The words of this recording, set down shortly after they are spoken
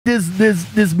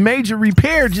this major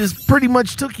repair just pretty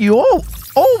much took you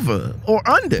over or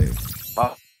under.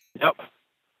 Yep.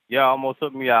 Yeah, almost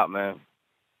took me out, man.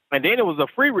 And then it was a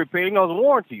free repair, it was a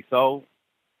warranty, so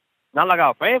not like I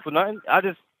was paying for nothing.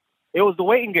 It was the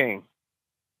waiting game.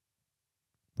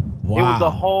 Wow. It was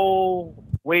the whole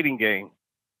waiting game.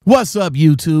 What's up,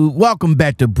 YouTube? Welcome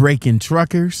back to Breaking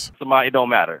Truckers. Somebody, it don't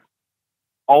matter.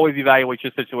 Always evaluate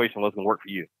your situation, what's gonna work for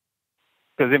you.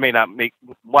 Because it may not make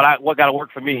what gotta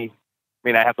work for me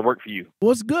may not have to work for you.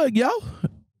 What's good, yo?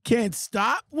 Can't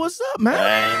stop. What's up,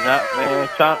 man? Man,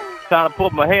 trying to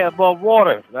put my head above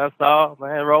water. That's all,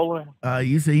 man. Rolling.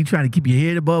 You say you trying to keep your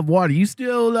head above water. You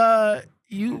still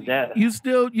you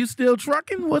still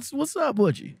trucking? What's up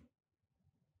with you?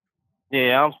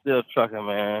 Yeah, I'm still trucking,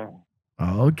 man.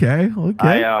 Oh, okay.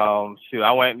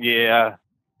 I went,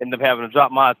 ended up having to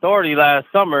drop my authority last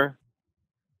summer.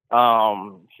 I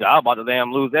was about to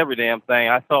lose every damn thing.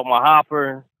 I sold my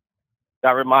hopper,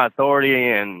 got rid of my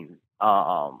authority, and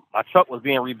my truck was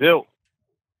being rebuilt.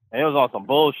 And it was on some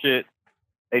bullshit.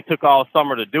 They took all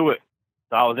summer to do it.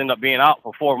 So I was ended up being out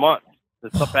for 4 months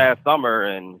this past summer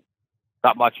and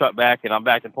got my truck back, and I'm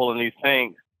back to pulling these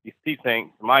tanks, these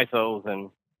T-tanks, some ISOs, and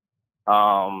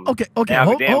okay. Hold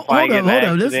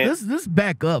on. Let's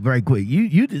back up right quick.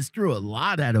 You just threw a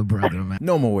lot at a brother, man.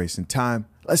 No more wasting time.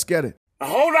 Let's get it.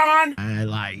 Hold on.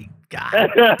 God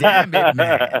damn it,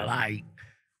 man.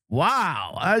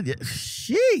 Wow.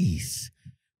 Jeez.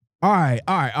 All right.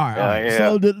 Yeah.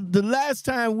 So the last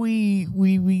time we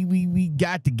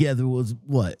got together was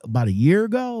what? About a year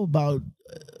ago? About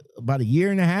a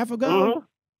year and a half ago?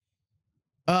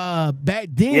 Mm-hmm. Back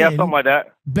then, yeah, something like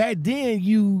that. Back then,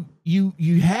 you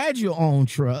had your own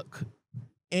truck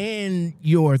and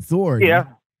your authority. Yeah.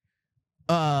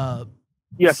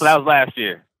 Yeah. So that was last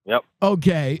year. Yep.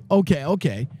 Okay.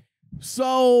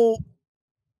 So,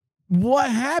 what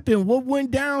happened? What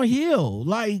went downhill?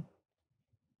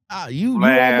 You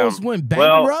almost went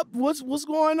bankrupt. What's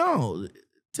going on?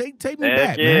 Take me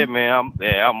back, man.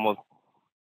 I almost.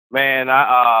 Man,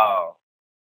 I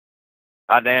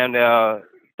damn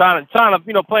trying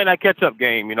to playing that catch up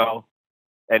game, and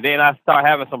then I start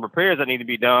having some repairs that need to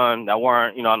be done that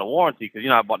weren't on the warranty because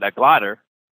I bought that glider,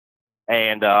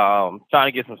 and trying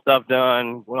to get some stuff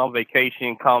done. Went on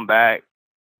vacation, come back,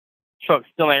 truck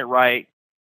still ain't right.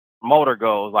 Motor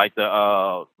goes, like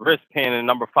the wrist pin and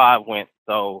number 5 went.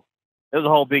 So it was a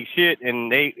whole big shit,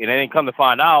 and they didn't come to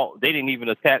find out they didn't even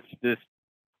attach this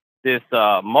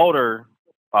motor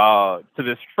to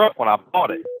this truck when I bought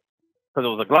it because it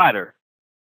was a glider.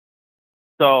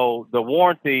 So the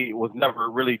warranty was never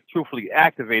really truthfully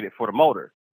activated for the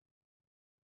motor.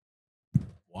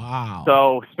 Wow.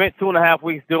 So spent 2.5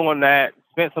 weeks doing that.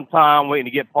 Spent some time waiting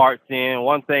to get parts in.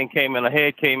 One thing came in, a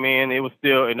head came in. It was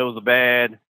a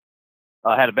bad.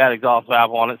 Had a bad exhaust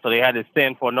valve on it, so they had to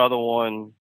send for another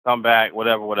one, come back,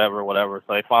 whatever.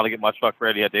 So they finally get my truck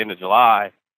ready at the end of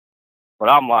July. But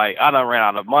I'm like, I done ran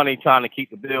out of money trying to keep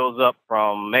the bills up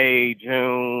from May,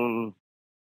 June,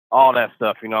 all that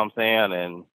stuff, you know what I'm saying?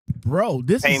 And bro,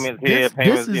 this payments,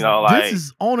 this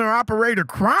is owner-operator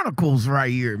Chronicles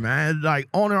right here, man. Like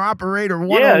owner-operator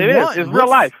 101. Yeah, it is. It's real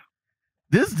life.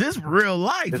 This real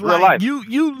life. It's real life.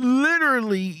 You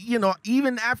literally,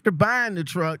 even after buying the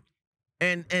truck,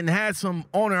 and had some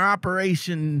owner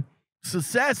operation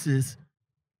successes,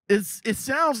 it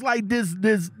sounds like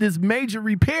this major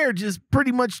repair just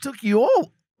pretty much took you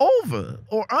over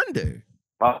or under.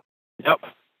 Yep.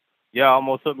 Yeah,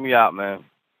 almost took me out, man.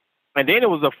 And then it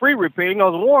was a free repair, it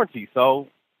was a warranty, so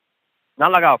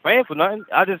not like I was paying for nothing.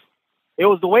 It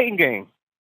was the waiting game.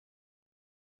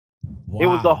 Wow. It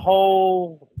was the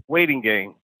whole waiting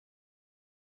game.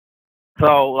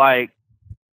 So I've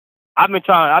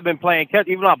been playing catch.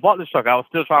 Even though I bought this truck, I was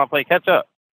still trying to play catch up.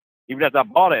 Even after I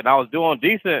bought it, and I was doing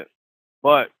decent.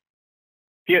 But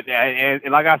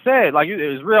and like I said,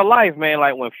 it's real life, man.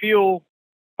 Like when fuel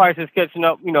prices catching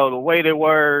up, the way they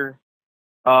were,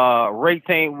 rates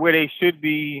ain't where they should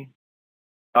be.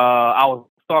 I was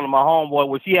talking to my homeboy,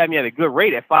 which he had me at a good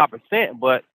rate at 5%,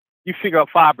 but you figure up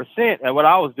 5%, and what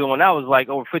I was doing, that was like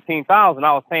over $15,000. I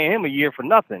was paying him a year for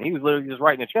nothing. He was literally just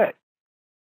writing a check.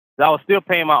 I was still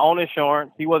paying my own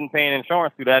insurance. He wasn't paying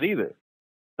insurance through that either.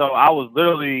 So I was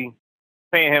literally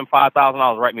paying him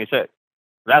 $5,000 write me a check.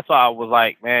 That's why I was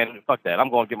like, man, fuck that.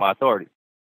 I'm going to get my authority.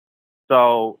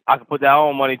 So I could put that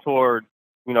own money toward,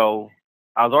 I was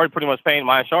already pretty much paying.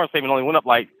 My insurance payment only went up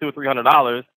like $200 or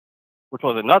 $300, which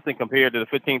wasn't nothing compared to the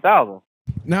 $15,000.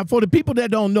 Now, for the people that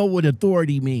don't know what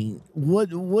authority means,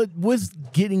 what's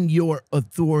getting your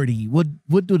authority?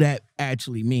 What do that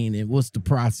actually mean, and what's the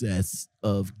process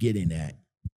of getting that?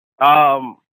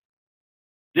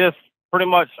 just pretty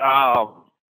much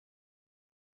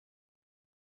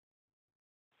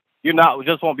you're not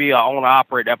just won't be an owner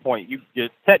operator at that point. You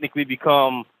technically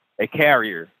become a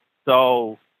carrier.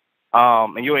 So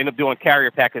and you'll end up doing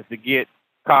carrier packets to get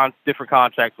different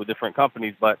contracts with different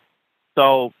companies. But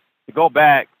so to go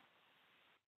back,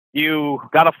 you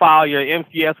got to file your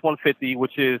MCS 150,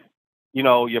 which is,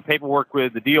 your paperwork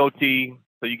with the DOT.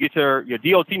 So you get your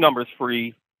DOT numbers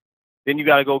free. Then you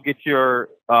got to go get your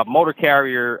motor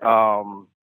carrier.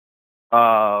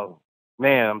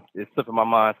 Man, it's slipping my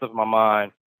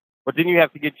mind. But then you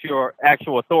have to get your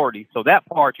actual authority. So that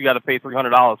part you got to pay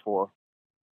 $300 for.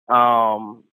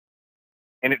 And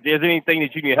if there's anything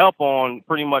that you need help on,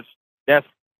 pretty much that's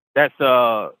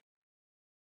the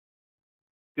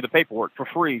paperwork for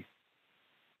free.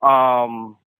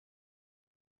 So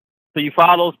you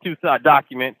file those two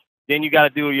documents. Then you got to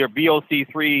do your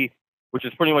BOC3, which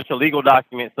is pretty much a legal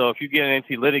document. So if you get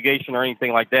into litigation or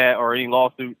anything like that, or any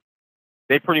lawsuit,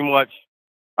 they pretty much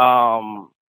are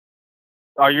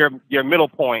your middle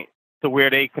point to where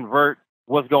they convert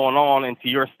what's going on into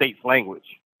your state's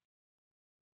language.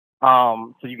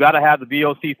 So you got to have the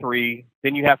BOC3.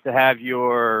 Then you have to have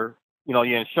your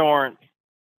insurance.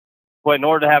 But in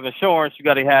order to have insurance, you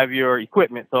got to have your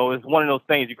equipment. So it's one of those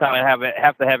things you kind of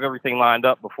have to have everything lined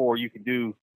up before you can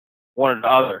do one or the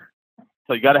other.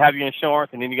 So you got to have your insurance,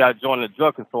 and then you got to join the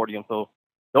drug consortium. So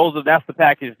that's the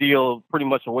package deal, pretty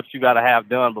much of what you got to have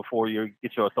done before you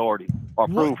get your authority or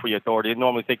approved for your authority. It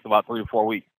normally takes about 3 to 4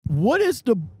 weeks. What is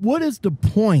the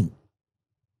point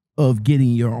of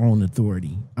getting your own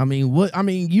authority? I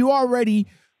mean, you already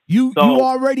you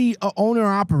already a owner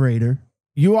operator.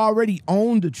 You already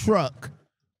own the truck.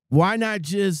 Why not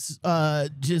just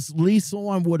lease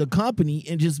on with a company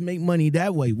and just make money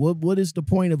that way? What is the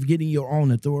point of getting your own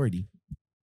authority?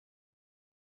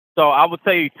 So I would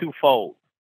tell you twofold.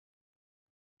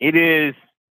 It is,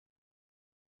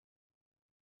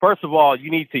 first of all,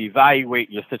 you need to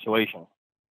evaluate your situation.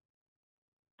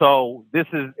 So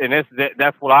that's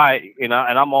what and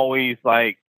I'm always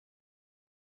like,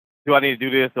 do I need to do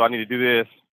this? Do I need to do this?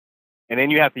 And then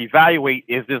you have to evaluate,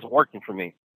 is this working for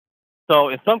me? So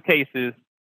in some cases,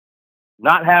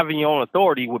 not having your own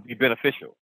authority would be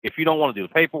beneficial. If you don't want to do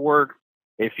the paperwork,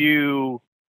 if you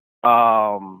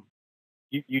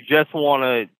you just want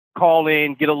to call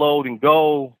in, get a load and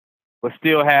go, but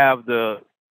still have the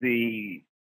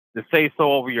say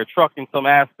so over your truck in some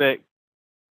aspect.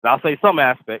 And I'll say some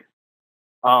aspect.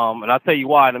 And I'll tell you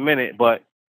why in a minute, but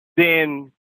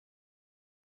then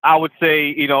I would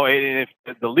say, if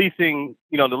the leasing,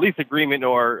 the lease agreement,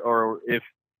 or if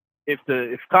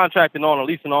contracting on or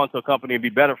leasing on to a company would be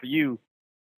better for you,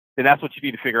 then that's what you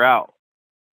need to figure out.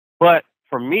 But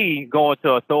for me, going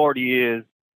to authority is,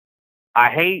 I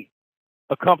hate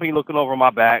a company looking over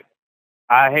my back.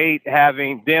 I hate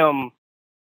having them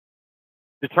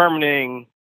determining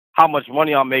how much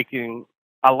money I'm making.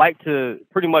 I like to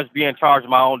pretty much be in charge of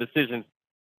my own decisions.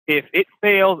 If it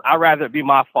fails, I'd rather it be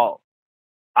my fault.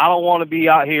 I don't want to be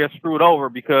out here screwed over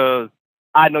because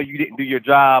I know you didn't do your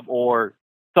job or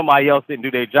somebody else didn't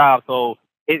do their job, so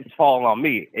it's falling on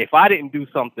me. If I didn't do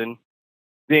something,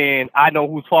 then I know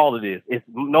whose fault it is. It's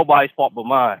nobody's fault but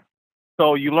mine.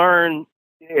 So you learn,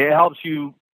 it helps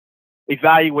you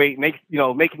evaluate,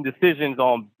 making decisions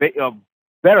on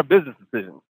better business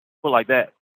decisions, put it like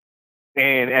that.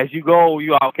 And as you go,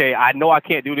 okay, I know I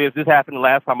can't do this. This happened the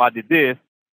last time I did this.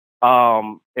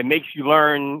 It makes you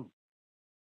learn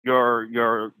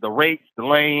the rates, the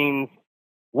lanes,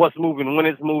 what's moving, when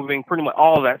it's moving, pretty much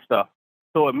all that stuff.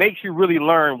 So it makes you really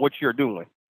learn what you're doing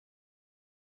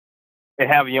and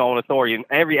having your own authority in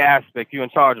every aspect. You're in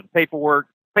charge of the paperwork.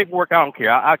 Paperwork, I don't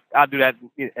care. I do that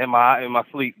in my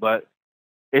sleep, but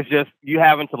it's just you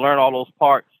having to learn all those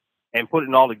parts and put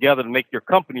it all together to make your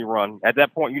company run. At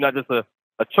that point, you're not just a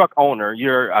truck owner.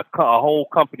 You're a whole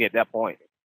company at that point.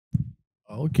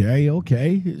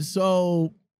 Okay.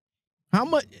 So how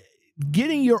much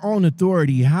getting your own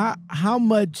authority, how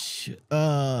much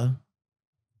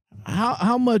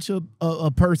how much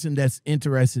a person that's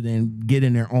interested in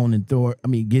getting their own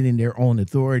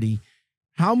authority,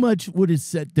 how much would it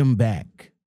set them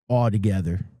back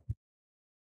altogether?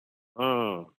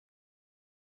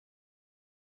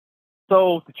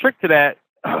 So the trick to that,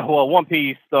 well, one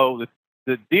piece. So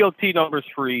the DOT number is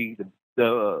free.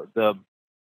 The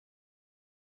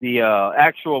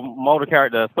actual motor carrier,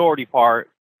 the authority part,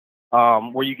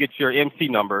 where you get your MC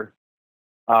number,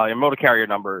 your motor carrier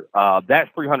number, that's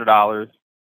 $300.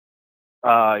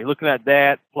 You're looking at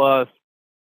that, plus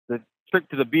the trick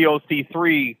to the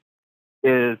BOC3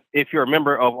 is if you're a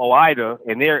member of OIDA,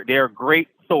 and they're a great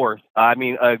source. I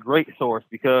mean, a great source,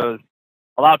 because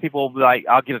a lot of people will be like,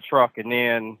 I'll get a truck and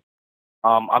then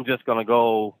I'm just gonna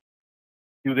go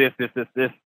do this, this, this,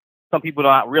 this. Some people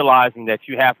are not realizing that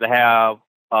you have to have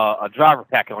a driver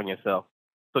packet on yourself.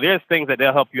 So there's things that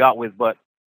they'll help you out with. But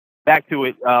back to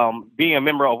it, being a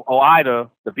member of OIDA,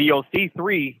 the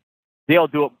VOC3, they'll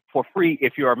do it for free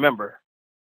if you're a member.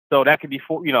 So that could be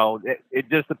for, it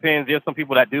just depends. There's some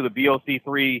people that do the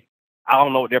VOC3. I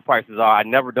don't know what their prices are. I've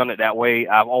never done it that way.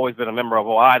 I've always been a member of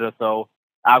OIDA, so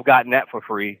I've gotten that for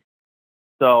free.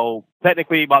 So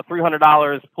technically about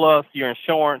 $300 plus your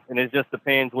insurance, and it just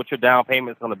depends what your down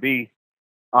payment is going to be.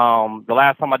 The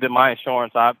last time I did my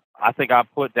insurance, I think I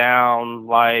put down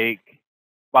like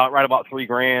about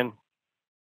 $3,000.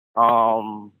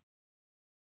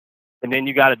 And then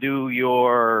you got to do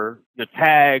your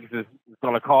tags. It's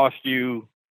going to cost you,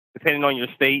 depending on your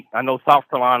state. I know South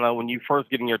Carolina, when you first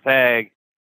getting your tag,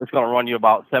 it's going to run you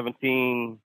about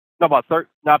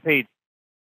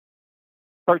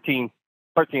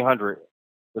 $1,300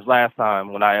 this last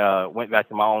time when I went back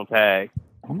to my own tag.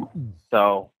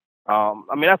 So, I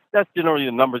mean, that's generally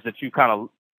the numbers that you kind of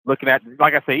looking at.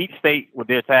 Like I say, each state with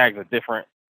their tags are different.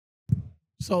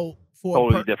 So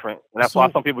totally different. And that's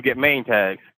why some people get main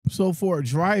tags. So for a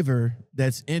driver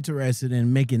that's interested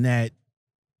in making that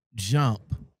jump,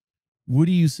 what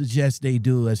do you suggest they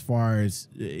do as far as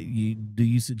do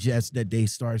you suggest that they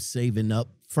start saving up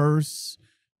first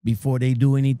before they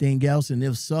do anything else? And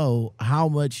if so, how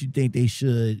much you think they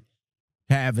should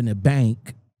have in the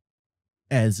bank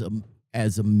as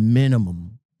a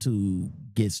minimum to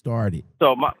get started?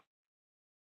 So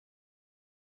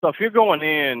if you're going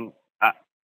in,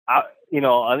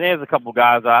 and there's a couple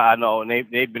guys I know, and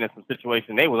they've been in some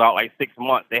situations. They was out like 6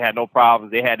 months. They had no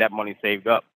problems. They had that money saved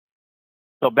up.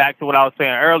 So back to what I was saying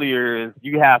earlier is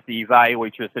you have to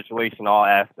evaluate your situation, all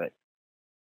aspects.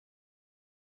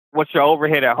 What's your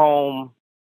overhead at home?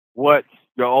 What's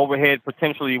your overhead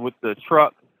potentially with the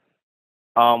truck?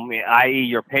 I.e.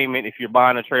 your payment if you're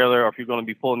buying a trailer or if you're going to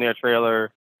be pulling their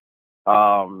trailer.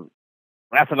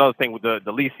 That's another thing with the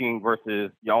leasing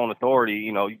versus your own authority.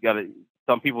 You got to.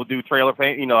 Some people do trailer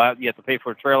pay. You have to pay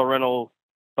for a trailer rental.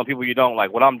 Some people you don't.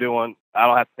 Like what I'm doing, I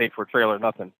don't have to pay for a trailer,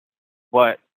 nothing.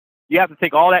 But you have to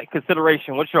take all that in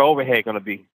consideration. What's your overhead going to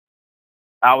be?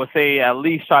 I would say at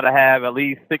least try to have at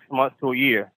least 6 months to a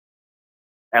year.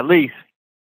 At least.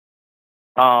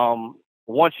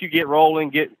 Once you get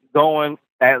rolling, get going,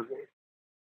 I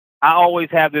always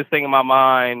have this thing in my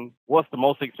mind. What's the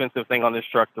most expensive thing on this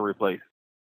truck to replace?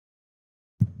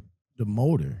 The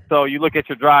motor. So you look at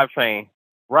your drivetrain,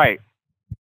 right?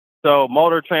 So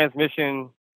motor, transmission.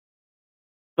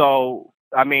 So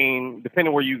I mean,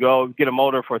 depending where you go, get a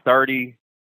motor for $30.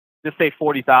 Just say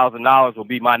 $40,000 will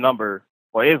be my number,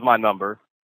 or is my number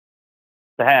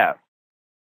to have.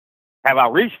 Have I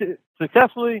reached it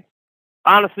successfully?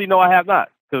 Honestly, no, I have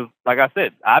not. Because, like I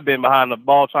said, I've been behind the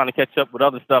ball trying to catch up with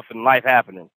other stuff in life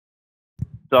happening.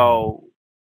 So,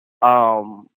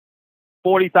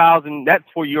 $40,000, that's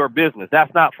for your business.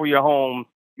 That's not for your home.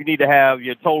 You need to have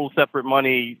your total separate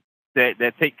money that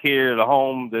take care of the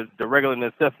home, the regular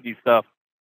necessity stuff.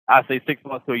 I say 6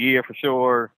 months to a year for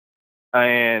sure,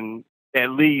 and at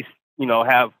least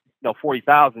have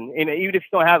 40,000. And even if you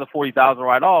don't have the 40,000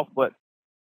 right off, but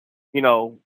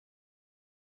try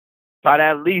to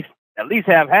at least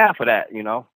have half of that,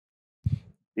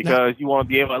 because you want to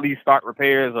be able to at least start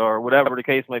repairs or whatever the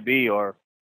case may be, or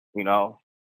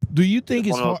Do you think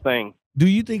it's one of those things. Do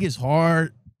you think it's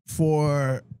hard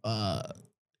for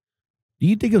do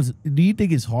you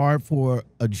think it's hard for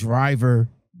a driver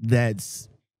that's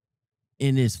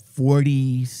in his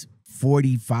 40s,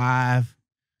 45?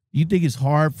 You think it's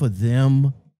hard for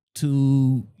them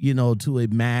to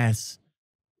amass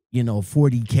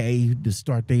 $40K to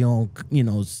start their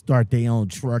own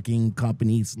trucking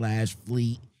company /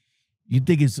 fleet? You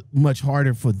think it's much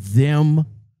harder for them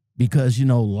because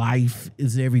life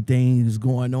is everything is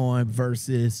going on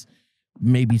versus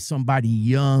maybe somebody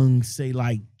young, say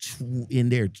like in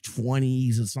their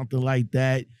 20s or something like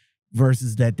that,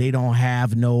 versus that they don't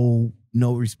have no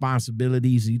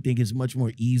responsibilities? You think it's much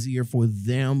more easier for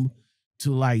them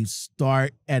to like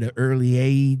start at an early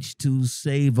age to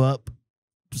save up,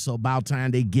 so about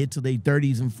time they get to their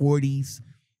 30s and 40s,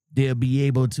 they'll be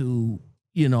able to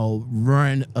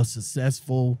run a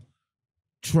successful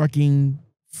trucking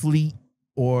fleet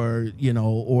or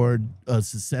a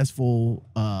successful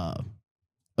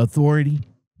authority?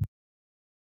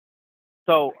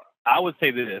 So I would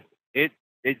say this: it's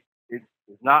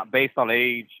not based on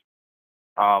age.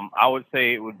 I would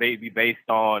say it would be based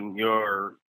on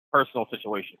your personal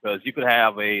situation, because you could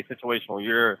have a situation where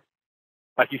you're,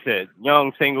 like you said,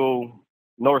 young, single,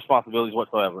 no responsibilities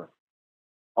whatsoever.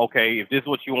 okay, if this is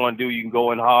what you want to do, you can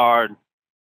go in hard,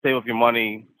 save up your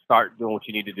money, start doing what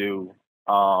you need to do.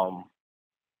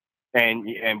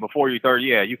 And before you're 30,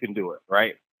 yeah, you can do it,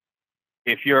 right?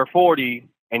 If you're 40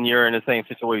 and you're in the same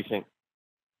situation,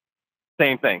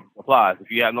 same thing applies.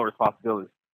 If you have no responsibility.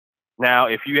 Now,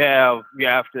 if you have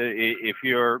to, if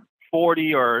you're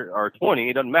 40 or 20,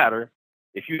 it doesn't matter.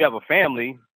 If you have a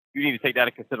family, you need to take that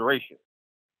into consideration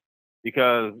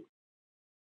because,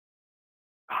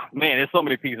 man, there's so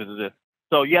many pieces of this.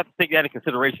 So you have to take that into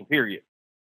consideration. Period.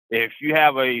 If you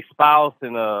have a spouse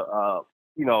and a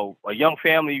young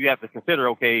family, you have to consider,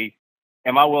 okay,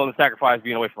 am I willing to sacrifice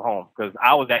being away from home? Because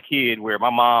I was that kid where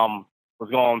my mom was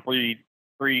gone 3,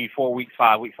 4 weeks,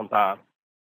 5 weeks sometimes.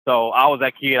 So I was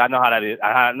that kid. I know how that is.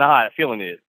 I know how that feeling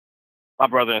is. My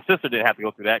brother and sister didn't have to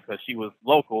go through that because she was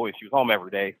local and she was home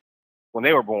every day when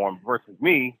they were born. Versus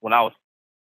me, when I was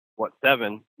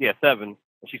 7? Yeah, 7. When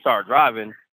she started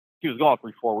driving, she was gone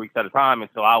 3, 4 weeks at a time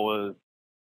until I was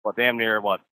damn near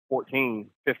 14,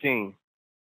 15.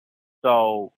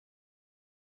 So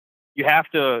you have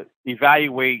to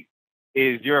evaluate: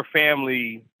 is your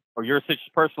family or your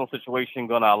personal situation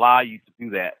going to allow you to do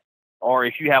that? Or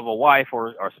if you have a wife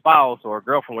or spouse or a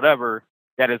girlfriend, whatever,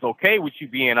 that is okay with you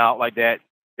being out like that,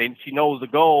 then she knows the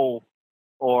goal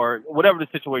or whatever the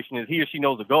situation is, he or she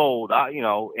knows the goal,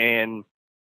 and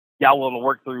y'all willing to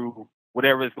work through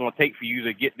whatever it's going to take for you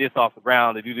to get this off the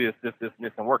ground, to do this,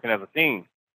 and working as a team.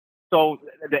 So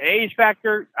the age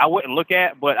factor, I wouldn't look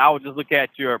at, but I would just look at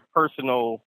your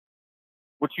personal,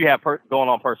 what you have going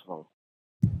on personally.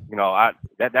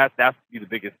 That's the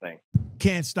biggest thing.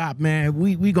 Can't stop, man.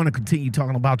 We're gonna continue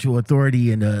talking about your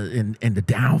authority and the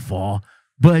downfall,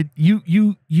 but you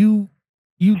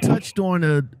touched on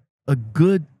a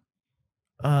good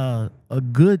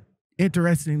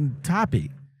interesting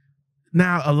topic.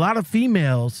 Now, a lot of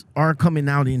females are coming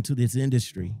out into this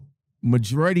industry.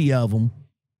 Majority of them,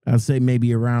 I'd say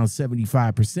maybe around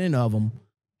 75% of them,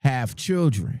 have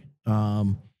children.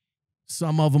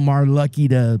 Some of them are lucky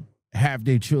to have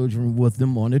their children with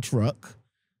them on a truck.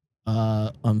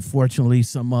 Unfortunately,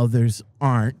 some others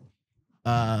aren't.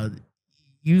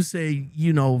 You say,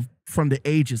 from the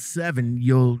age of 7,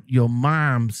 your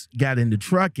mom's got into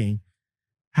trucking.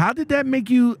 How did that make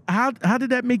you? How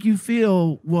did that make you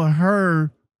feel with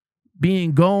her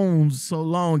being gone so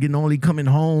long and only coming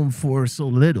home for so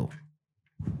little?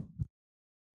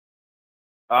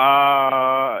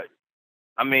 I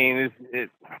mean,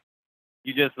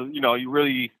 you just, you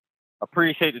really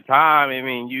appreciate the time. I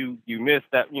mean, you miss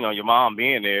that, your mom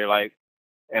being there. Like,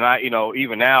 and I,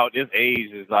 even now at this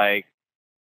age is like,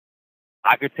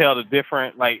 I could tell the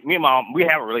different, like me and mom, we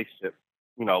have a relationship,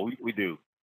 we do.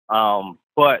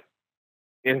 But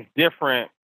it's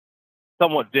different,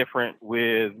 somewhat different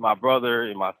with my brother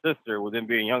and my sister, with them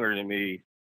being younger than me.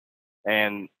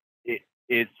 And it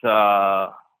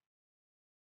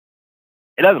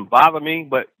doesn't bother me,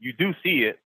 but you do see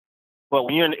it. But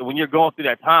when you're going through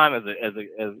that time as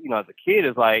a kid,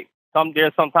 it's like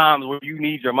there's sometimes where you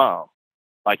need your mom,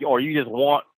 like, or you just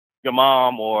want your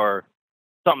mom, or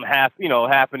something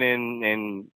happening,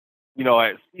 and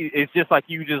it's just like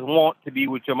you just want to be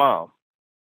with your mom.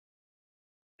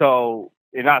 So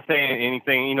you're not saying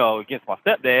anything, against my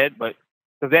stepdad, but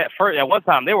because at one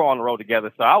time they were on the road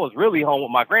together, so I was really home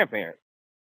with my grandparents.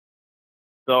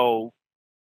 So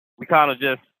we kind of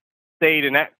just stayed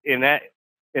in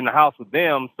the house with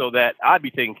them so that I'd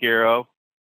be taken care of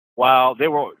while they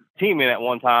were teaming at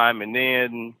one time, and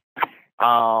then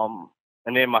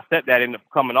my stepdad ended up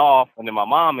coming off, and then my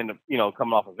mom ended up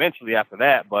coming off eventually after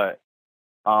that. But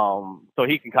so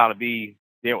he can kind of be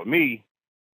there with me.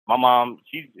 My mom,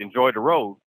 she enjoyed the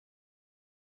road,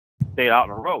 stayed out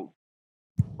on the road.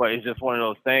 But it's just one of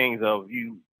those things of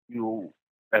you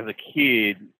as a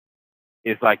kid,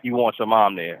 it's like you want your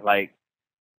mom there. Like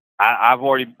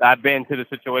I've been to the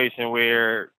situation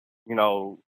where,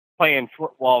 playing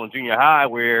football in junior high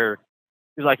where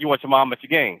it's like you want your mom at your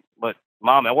game, but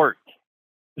mom at work.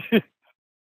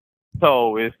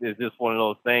 So it's just one of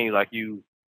those things like you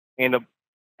end up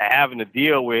having to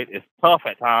deal with. It's tough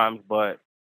at times, but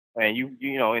you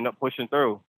end up pushing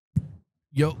through.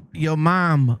 Your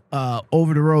mom,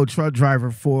 over the road truck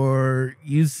driver for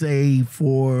you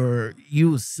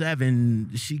was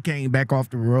 7. She came back off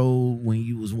the road when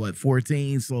you was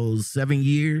 14, so 7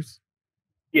 years.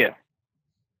 Yeah.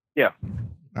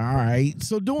 All right.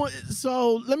 So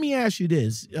let me ask you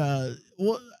this: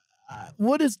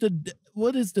 what is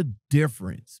the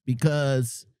difference?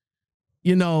 Because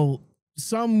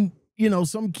some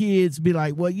kids be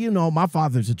like, well, my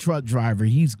father's a truck driver.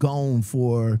 He's gone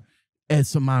for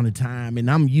X amount of time,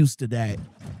 and I'm used to that.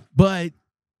 But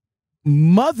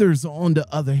Mothers, on the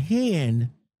other hand,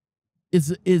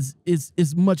 is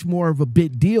much more of a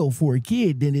big deal for a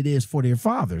kid than it is for their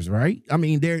fathers, right? I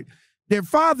mean, their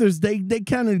fathers, they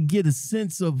kind of get a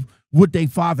sense of what they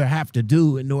father have to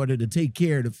do in order to take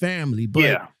care of the family.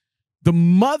 But the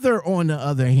mother, on the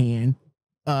other hand,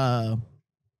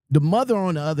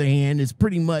 is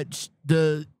pretty much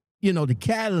the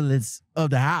catalyst of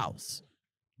the house,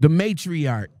 the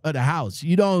matriarch of the house.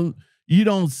 You don't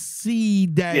see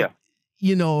that,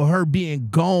 her being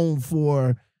gone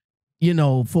for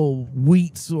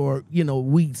weeks or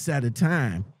weeks at a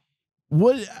time.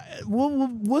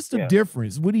 What's the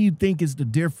difference? What do you think is the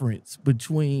difference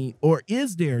between, or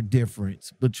is there a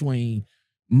difference between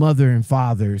mother and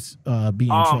fathers being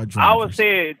truck drivers? I would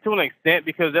say to an extent,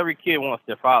 because every kid wants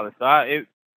their father. The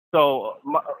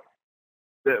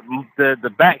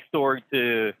backstory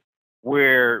to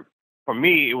where, for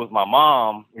me, it was my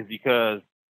mom, is because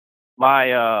my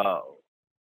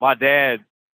dad,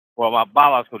 well, my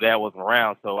biological dad wasn't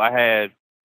around, so I had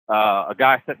a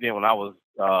guy stepped in when I was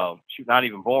not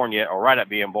even born yet, or right at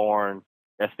being born,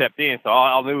 that stepped in. So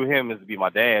I knew him as to be my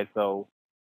dad. So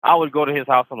I would go to his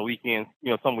house on the weekends,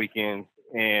 some weekends,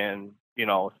 and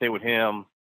stay with him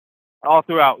all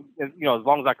throughout, as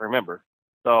long as I can remember.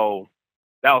 So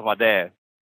that was my dad.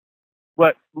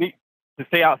 But to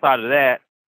stay outside of that,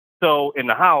 so in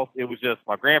the house, it was just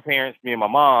my grandparents, me and my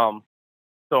mom.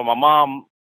 So my mom,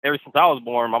 ever since I was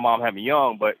born, my mom had me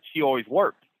young, but she always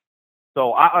worked.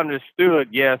 So I understood,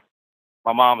 yes,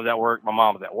 my mom was at work, my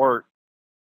mom was at work.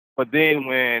 But then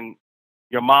when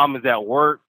your mom is at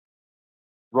work,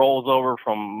 rolls over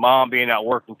from mom being at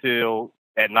work until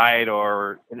at night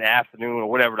or in the afternoon or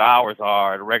whatever the hours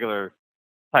are, a regular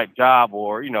type job,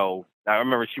 or, I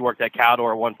remember she worked at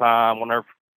Caldor one time. I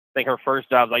think her first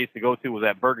jobs I used to go to was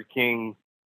at Burger King.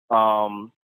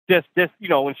 Just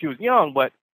when she was young.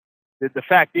 But the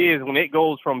fact is, when it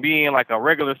goes from being like a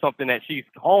regular something that she's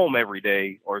home every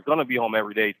day or is going to be home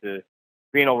every day to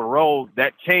being over the road,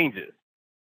 that changes.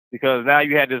 Because now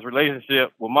you had this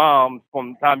relationship with mom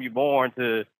from the time you're born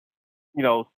to,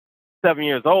 7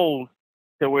 years old,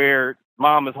 to where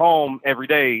mom is home every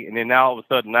day. And then now all of a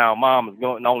sudden mom is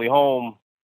going only home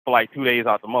for like 2 days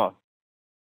out the month.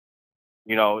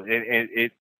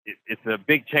 It's a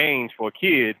big change for a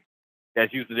kid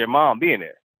that's used to their mom being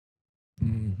there.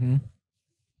 Mm-hmm.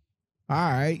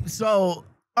 All right. So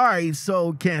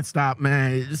can't stop,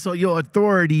 man. So your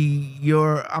authority,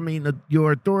 your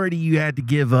authority you had to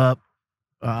give up.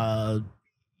 Because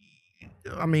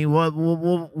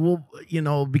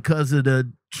of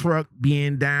the truck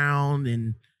being down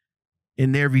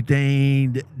and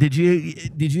everything. Did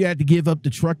you have to give up the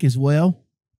truck as well?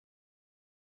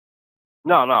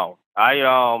 No.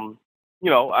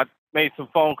 I made some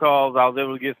phone calls. I was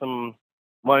able to get some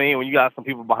money. When you got some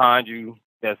people behind you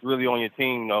that's really on your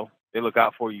team, they look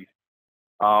out for you.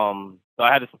 So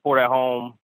I had to support at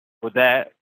home with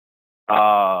that.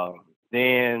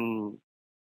 Then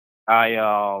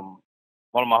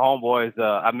one of my homeboys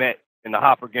I met in the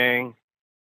Hopper gang.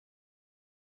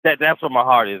 That's where my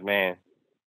heart is, man.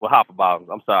 With Hopper bottles.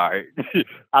 I'm sorry.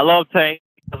 I love Tank.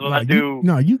 That's what I do.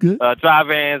 You good. Dry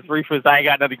vans, reefers, I ain't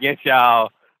got nothing against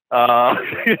y'all.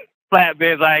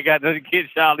 Flatbeds, I ain't got nothing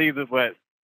against y'all either. But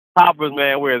Hoppers,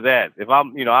 man, where's that? If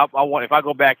I'm, if I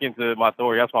go back into my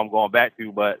story, that's what I'm going back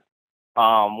to. But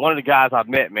one of the guys I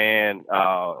met, man,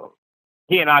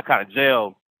 he and I kind of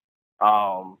gelled.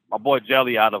 My boy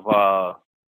Jelly out of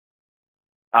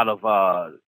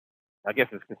I guess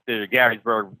it's considered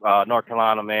Garysburg, North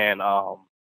Carolina, man.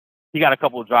 He got a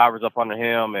couple of drivers up under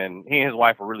him, and he and his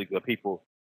wife are really good people.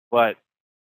 But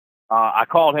I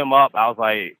called him up. I was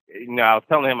like, I was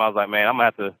telling him, I was like, man, I'm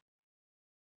gonna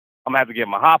have to get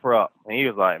my hopper up. And he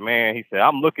was like, man, he said,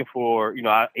 I'm looking for, he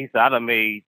said, I done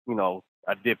made,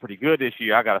 I did pretty good this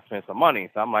year. I got to spend some money.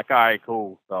 So I'm like, all right,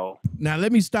 cool. So now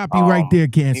let me stop you right there.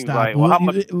 Can't stop. Like,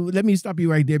 let me stop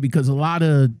you right there, because a lot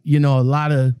of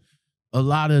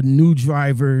new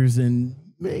drivers and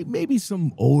maybe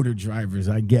some older drivers,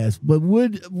 I guess. But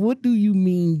what do you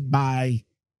mean by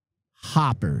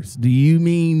hoppers? Do you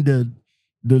mean the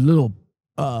little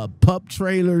pup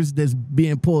trailers that's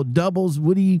being pulled doubles?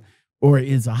 Or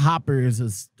is a hopper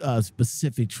a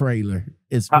specific trailer?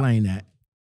 Explain that.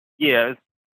 Yeah.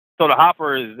 So the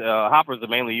hoppers are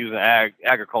mainly used in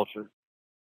agriculture.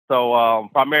 So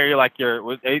primarily, like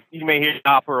you may hear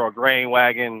hopper or grain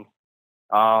wagon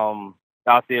out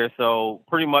there. So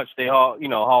pretty much they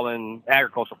hauling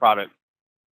agricultural products,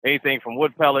 anything from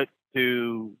wood pellets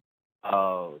to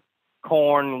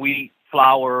corn, wheat,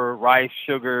 flour, rice,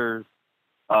 sugar.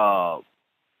 I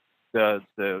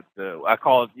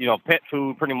call it pet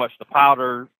food, pretty much the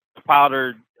powder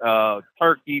powdered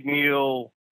turkey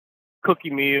meal, cookie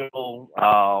meal,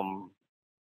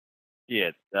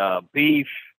 beef,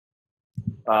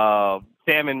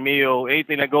 salmon meal,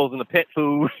 anything that goes in the pet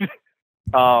food,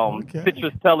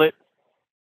 citrus pellets,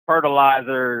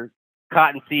 fertilizer,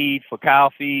 cottonseed for cow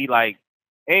feed, like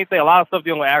anything, a lot of stuff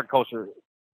dealing with agriculture.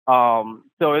 So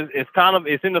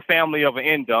it's in the family of an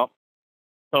end dump.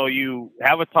 So you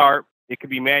have a tarp. It could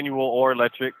be manual or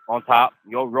electric on top.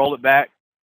 You'll roll it back,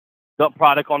 dump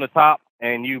product on the top,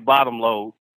 and you bottom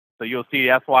load. So you'll see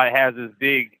that's why it has this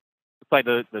big, it's like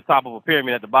the top of a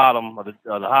pyramid at the bottom of the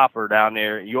hopper down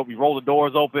there. You roll the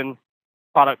doors open,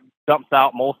 product dumps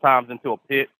out most times into a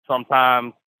pit.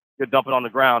 Sometimes you dump it on the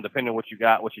ground, depending on what you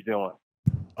got, what you're doing.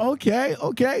 Okay.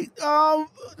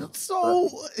 So,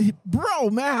 bro,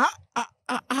 man,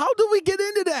 how do we get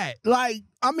into that? Like,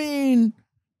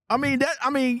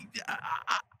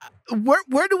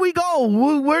 where do we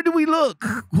go? Where do we look?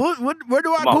 Where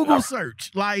do I Google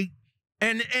search? Like,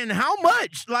 and how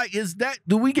much? Like, is that?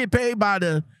 Do we get paid by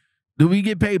the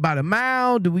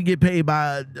mile? Do we get paid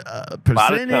by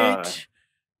percentage?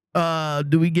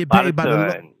 Do we get paid by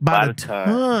the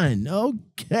ton?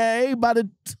 Okay, by the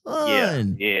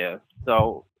ton. Yeah.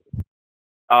 So,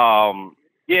 by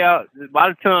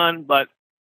the ton. But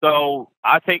so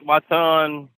I take my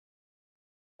ton.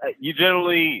 You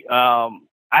generally, so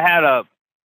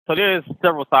there's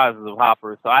several sizes of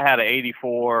hoppers. So I had an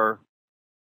 84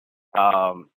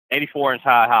 inch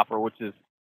high hopper, which is,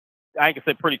 I can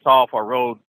say pretty tall for a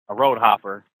road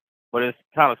hopper, but it's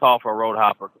kind of tall for a road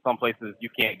hopper. Some places you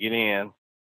can't get in.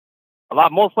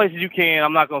 Most places you can.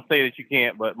 I'm not going to say that you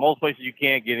can't, but most places you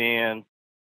can't get in.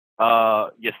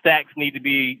 Your stacks need to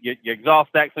be, your exhaust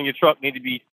stacks on your truck need to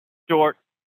be short.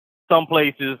 Some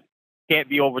places can't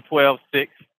be over 12.6.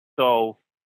 So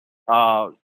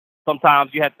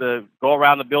sometimes you have to go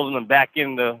around the building and back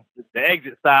in the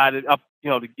exit side up,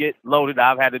 to get loaded.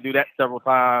 I've had to do that several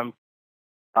times.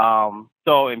 And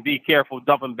be careful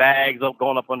dumping bags up,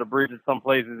 going up on the bridges some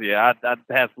places. Yeah, I've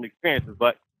had some experiences,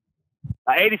 but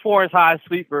an 84 inch high a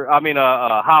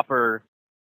hopper,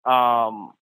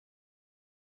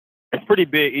 it's pretty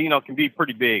big, can be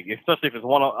pretty big, especially if it's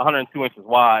 102 inches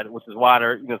wide, which is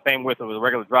wider, same width of a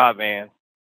regular dry van.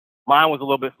 Mine was a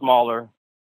little bit smaller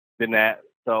than that.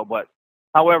 So, but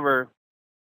however,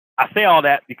 I say all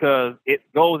that because it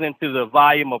goes into the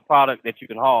volume of product that you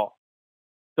can haul.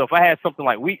 So if I had something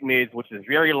like wheat midge, which is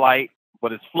very light,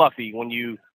 but it's fluffy when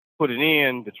you put it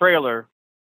in the trailer,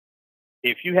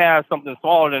 if you have something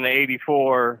smaller than an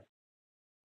 84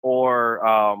 or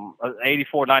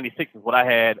 8496 is what I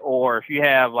had, or if you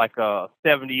have like a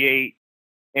 78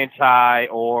 inch high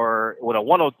or with a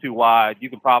 102 wide, you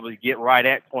can probably get right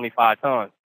at 25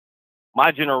 tons.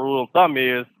 My general rule of thumb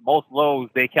is most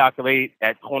loads, they calculate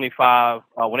at 25.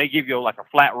 When they give you like a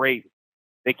flat rate,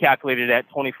 they calculate it at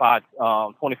 25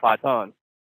 tons.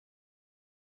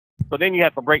 So then you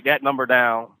have to break that number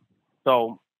down.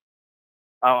 So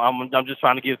I'm just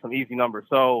trying to give some easy numbers.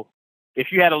 So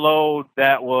if you had a load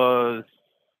that was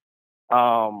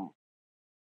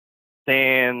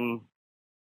saying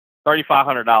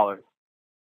 $3,500,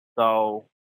 so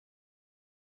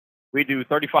we do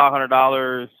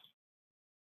 $3,500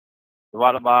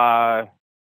 divided by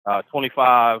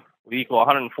 25 would equal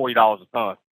 $140 a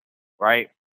ton, right?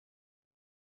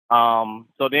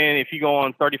 So then if you go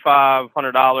on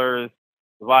 $3,500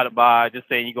 divided by, just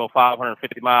saying you go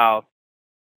 550 miles,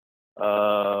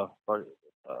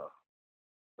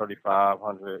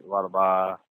 3,500 divided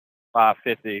by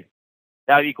 550,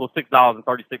 that equals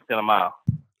 $6.36 a mile.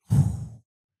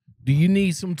 Do you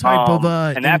need some type of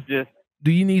and that's just,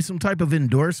 do you need some type of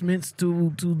endorsements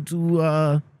to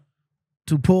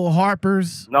pull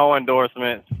harpers? No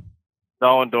endorsements.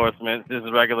 This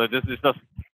is regular. This is just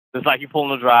like you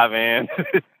pulling a dry van.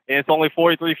 And it's only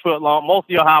 43 foot long. Most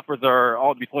of your hoppers are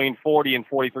all between 40 and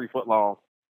 43 foot long.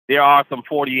 There are some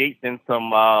 48s and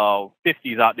some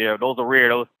 50s out there. Those are rare.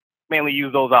 Those mainly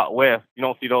use those out west. You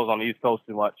don't see those on the East Coast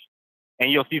too much.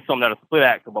 And you'll see some that are split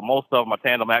axle, but most of them are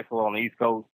tandem axle on the East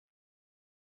Coast.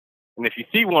 And if you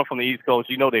see one from the East Coast,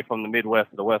 you know they're from the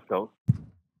Midwest or the West Coast.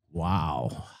 Wow,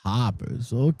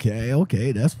 hoppers.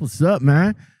 Okay, that's what's up,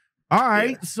 man. All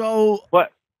right, yeah. So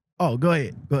but go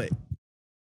ahead.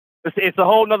 It's a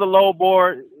whole nother load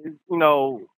board.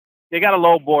 They got a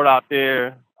load board out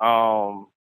there.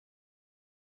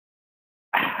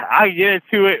 I get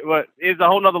into it, but it's a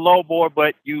whole nother load board.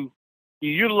 But you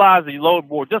utilize the load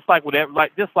board just like with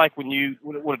when you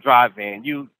with a drive van.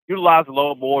 You utilize the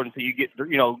load board until you get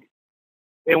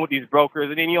in with these brokers,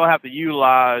 and then you don't have to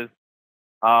utilize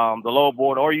the load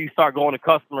board, or you start going to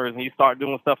customers and you start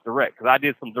doing stuff direct. Because I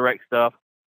did some direct stuff.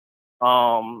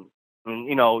 And,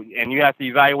 and you have to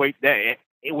evaluate that.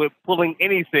 With pulling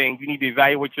anything, you need to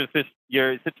evaluate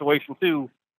your situation too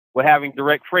with having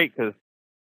direct freight, because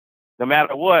no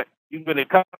matter what, you've been in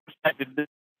contact with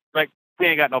direct. You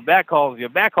ain't got no backhaul. If your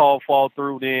backhaul fall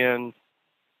through, then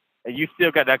and you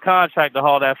still got that contract to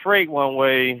haul that freight one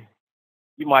way,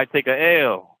 you might take a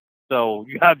L. So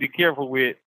you gotta be careful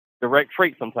with direct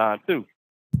freight sometimes too.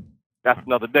 That's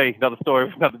another day, another story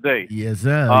for another day. Yes,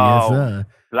 sir. Yes, sir.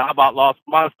 I about lost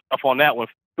my stuff on that one.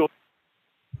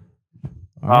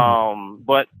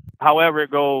 But however it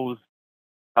goes,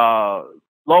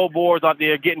 low boards out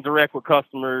there getting direct with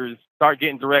customers, start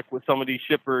getting direct with some of these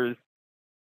shippers.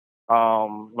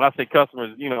 When I say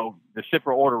customers, the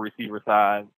shipper order receiver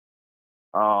side.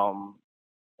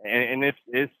 And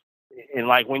it's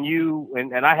like when you,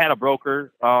 and I had a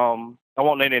broker, I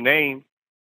won't name their name,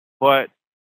 but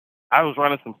I was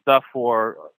running some stuff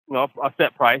for, a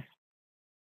set price.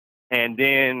 And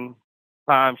then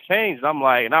times changed. I'm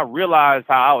like, and I realized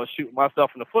how I was shooting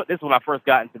myself in the foot. This is when I first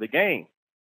got into the game.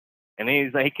 And he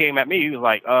came at me. He was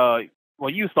like, well,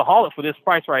 you used to haul it for this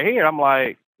price right here. I'm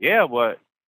like, yeah, but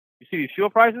you see these fuel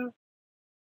prices?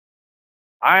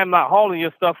 I am not hauling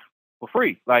your stuff for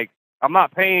free. Like, I'm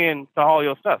not paying to haul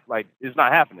your stuff. Like, it's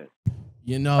not happening.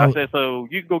 I said, so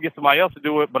you can go get somebody else to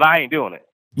do it, but I ain't doing it.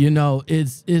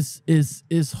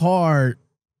 It's hard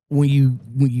when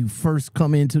you first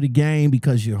come into the game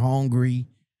because you're hungry,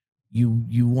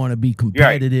 you want to be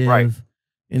competitive, right,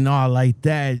 and all like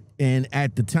that. And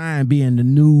at the time, being the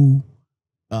new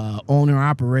owner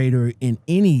operator in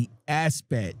any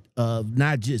aspect of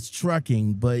not just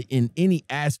trucking, but in any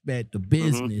aspect of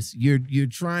business, you're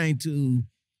trying to,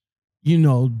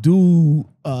 do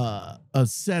a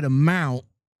set amount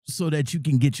so that you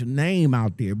can get your name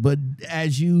out there. But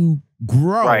as you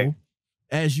grow, right,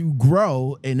 and as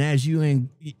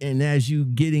you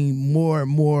getting more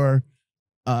and more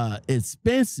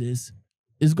expenses,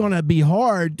 it's gonna be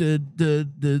hard to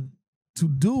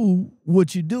do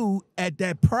what you do at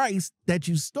that price that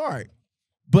you start.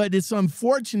 But it's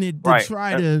unfortunate to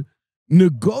try to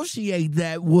negotiate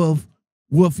that with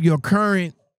your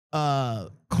current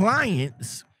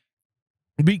clients,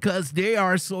 because they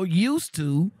are so used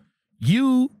to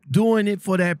you doing it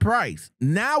for that price.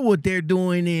 Now what they're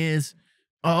doing is,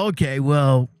 okay,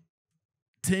 well,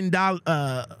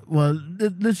 $10. Well,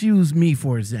 let's use me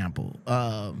for example.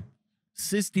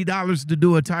 $60 to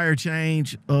do a tire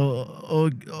change.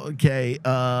 Okay.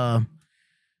 Well,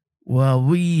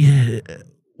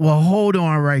 hold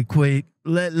on right quick.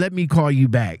 Let me call you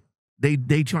back.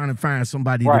 They trying to find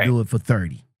somebody to do it for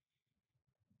 $30.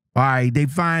 All right,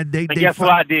 guess what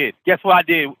I did? Guess what I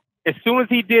did? As soon as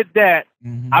he did that,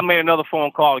 I made another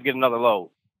phone call to get another load.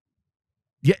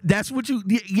 Yeah, that's what you.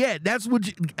 Yeah, that's what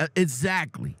you.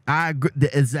 Exactly. I agree.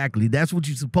 Exactly. That's what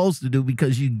you're supposed to do,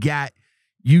 because you got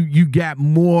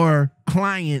more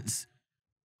clients,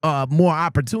 more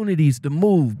opportunities to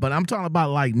move. But I'm talking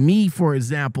about like me, for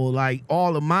example. Like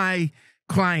all of my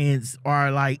clients are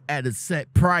like at a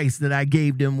set price that I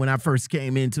gave them when I first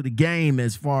came into the game.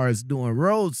 As far as doing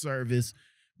road service,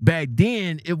 back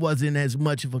then it wasn't as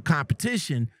much of a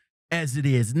competition as it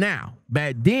is now.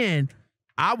 Back then,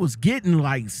 I was getting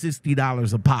like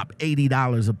 $60 a pop,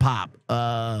 $80 a pop.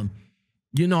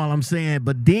 You know what I'm saying?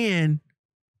 But then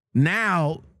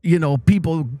now,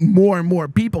 people, more and more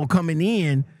people coming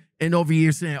in and over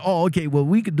here saying, oh, okay, well,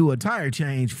 we could do a tire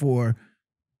change for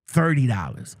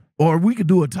 $30, or we could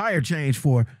do a tire change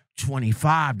for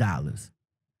 $25.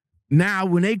 Now,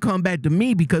 when they come back to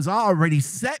me, because I already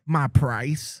set my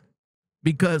price,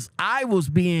 because I was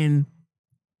being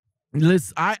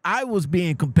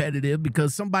competitive,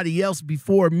 because somebody else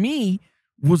before me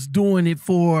was doing it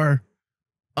for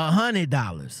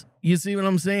 $100. You see what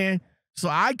I'm saying? So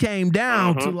I came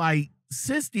down to like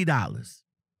 $60.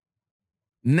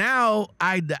 Now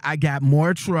I got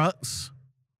more trucks.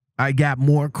 I got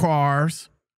more cars.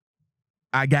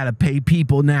 I gotta pay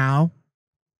people now.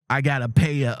 I gotta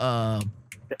pay a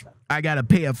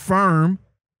firm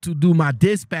to do my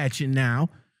dispatching now.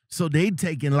 So they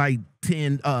taking like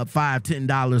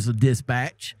 $10 a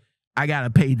dispatch. I gotta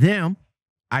pay them.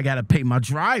 I gotta pay my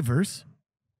drivers.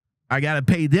 I gotta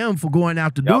pay them for going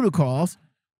out to do the calls.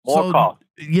 More cost.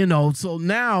 So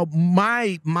now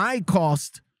my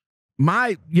cost,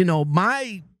 my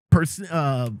percent,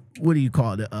 what do you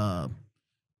call it?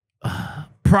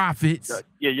 Profits.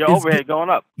 Yeah, your overhead going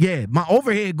up. Yeah, my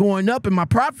overhead going up and my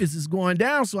profits is going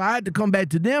down. So I had to come back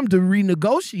to them to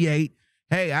renegotiate.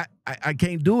 Hey, I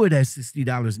can't do it at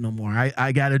 $60 no more.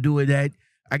 I gotta do it at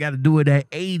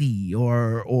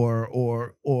 $80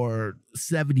 or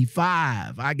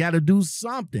 $75. I gotta do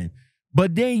something.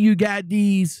 But then you got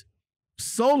these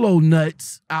solo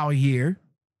nuts out here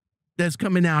that's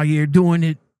coming out here doing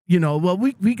it, well,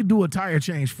 we could do a tire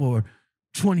change for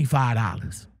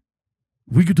 $25.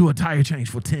 We could do a tire change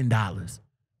for $10.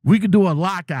 We could do a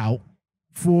lockout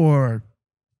for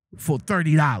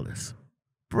 $30.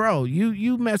 Bro,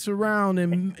 you mess around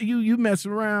and you mess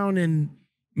around and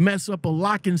mess up a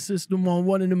locking system on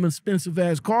one of them expensive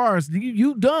ass cars,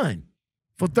 you done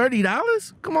for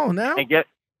 $30? Come on now.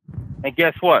 And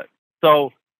guess what?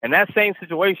 So in that same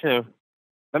situation,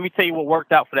 let me tell you what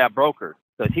worked out for that broker,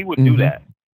 because he would do that,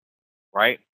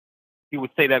 right? He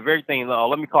would say that very thing. Oh,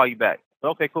 let me call you back.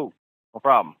 Okay, cool, no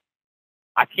problem.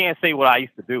 I can't say what I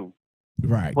used to do,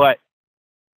 right? But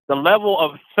the level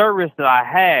of service that I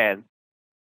had,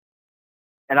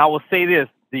 and I will say this: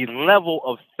 the level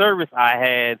of service I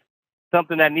had,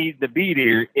 something that needed to be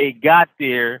there, it got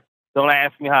there. Don't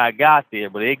ask me how it got there,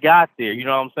 but it got there. You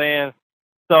know what I'm saying?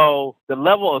 So the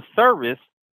level of service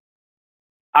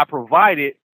I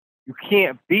provided, you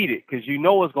can't beat it, because you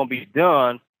know it's going to be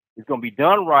done. It's going to be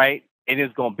done right, and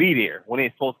it's going to be there when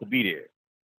it's supposed to be there.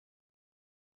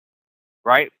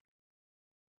 Right?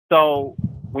 So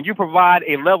when you provide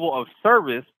a level of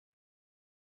service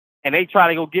and they try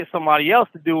to go get somebody else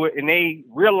to do it, and they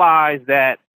realize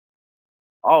that,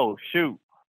 oh, shoot,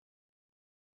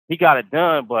 he got it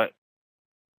done, but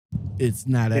it's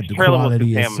not at the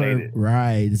quality of service.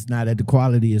 Right. It's not at the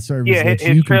quality of service that you can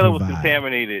provide. His trailer was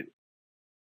contaminated.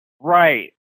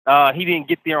 Right. He didn't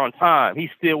get there on time. He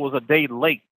still was a day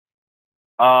late.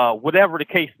 Whatever the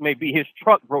case may be, his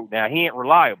truck broke down. He ain't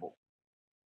reliable.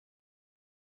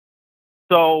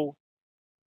 So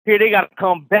here they got to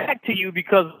come back to you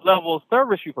because of the level of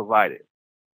service you provided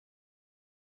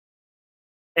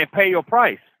and pay your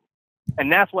price.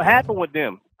 And that's what happened with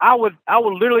them. I would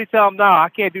literally tell him, "Nah, I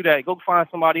can't do that. Go find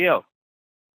somebody else."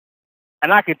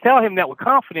 And I could tell him that with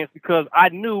confidence because I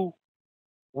knew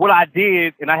what I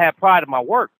did and I had pride in my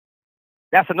work.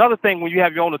 That's another thing. When you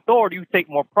have your own authority, you take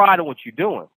more pride in what you're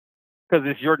doing because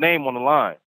it's your name on the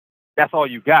line. That's all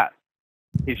you got.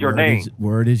 It's your name.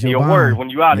 Word is your word when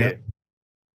you out here.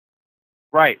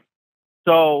 Right.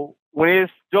 So when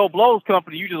it's Joe Blow's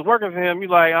company, you just working for him. You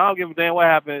like, I don't give a damn what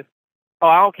happens. Oh,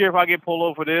 I don't care if I get pulled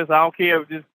over for this. I don't care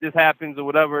if this happens or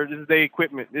whatever. This is their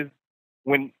equipment.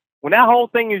 When that whole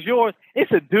thing is yours,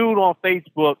 it's a dude on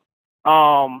Facebook.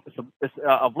 It's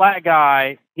a black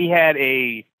guy. He had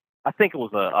I think it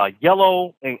was a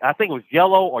yellow, and I think it was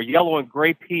yellow and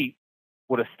gray Pete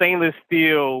with a stainless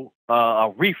steel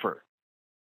reefer.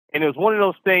 And it was one of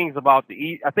those things about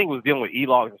I think it was dealing with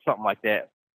e-logs or something like that.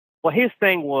 But his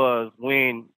thing was,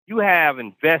 when you have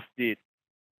invested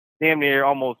damn near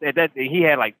almost at that, he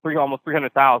had like almost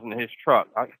 300,000 in his truck.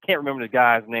 I can't remember the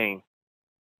guy's name.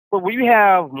 But when you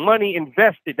have money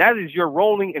invested, that is your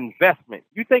rolling investment.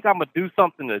 You think I'm gonna do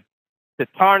something to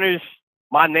tarnish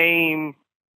my name,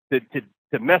 to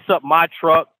mess up my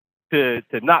truck, to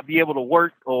not be able to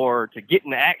work, or to get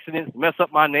into accidents, mess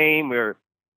up my name,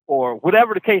 or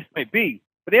whatever the case may be.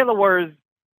 But in other words,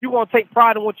 you want to take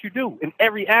pride in what you do in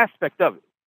every aspect of it.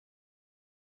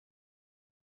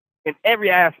 In every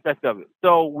aspect of it.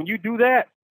 So when you do that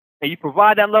and you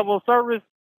provide that level of service,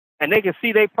 and they can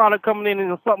see their product coming in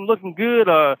and something looking good,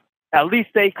 or at least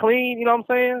stay clean, you know what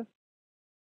I'm saying?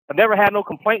 I never had no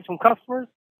complaints from customers.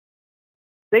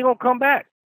 They gonna come back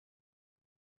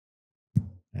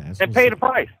and pay the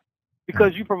price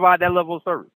because you provide that level of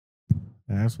service.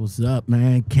 That's what's up,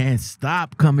 man. Can't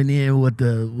stop coming in with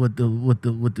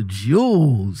the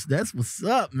jewels. That's what's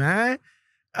up, man.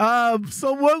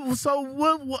 So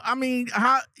what I mean,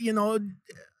 how,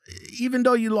 even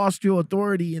though you lost your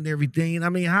authority and everything, I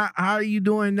mean, how are you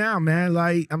doing now, man?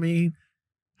 Like, I mean,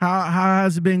 how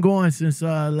has it been going since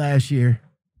last year?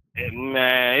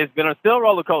 Man, it's been a still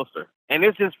roller coaster, and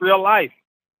it's just real life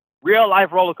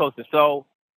roller coaster. So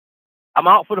I'm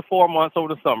out for the 4 months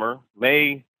over the summer,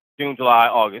 May, June, July,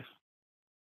 August.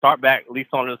 Start back at least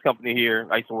on this company here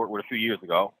I used to work with a few years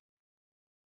ago.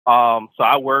 So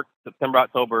I worked September,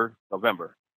 October,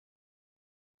 November,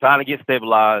 trying to get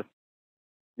stabilized.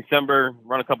 December,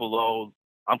 run a couple of loads.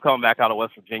 I'm coming back out of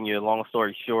West Virginia. Long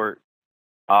story short,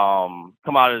 come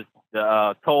out of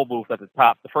the toll booth at the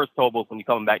top, the first toll booth when you're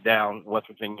coming back down West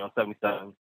Virginia on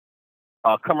 77.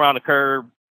 Come around the curb.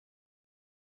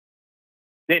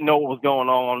 Didn't know what was going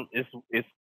on. It's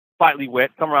slightly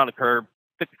wet. Come around the curb,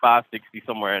 55, 60,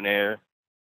 somewhere in there.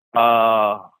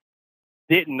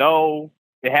 Didn't know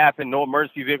it happened. No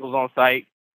emergency vehicles on site.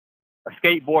 A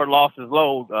skateboard lost his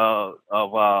load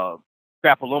of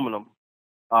scrap aluminum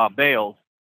bales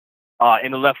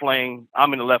in the left lane.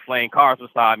 I'm in the left lane. Cars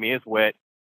beside me. It's wet.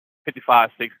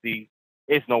 55, 60.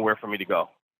 it's nowhere for me to go.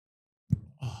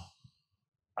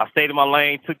 I stayed in my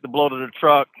lane, took the blow to the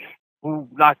truck,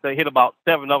 hit about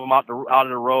 7 of them out of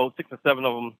the road, 6 or 7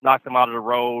 of them, knocked them out of the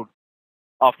road,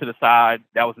 off to the side.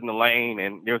 That was in the lane,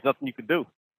 and there was nothing you could do.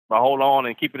 But hold on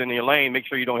and keep it in your lane. Make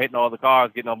sure you don't hit no other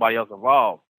cars, get nobody else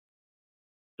involved.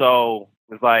 So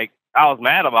it's like, I was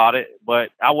mad about it,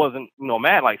 but I wasn't,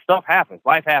 mad. Like, stuff happens.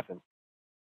 Life happens.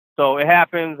 So it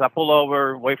happens. I pull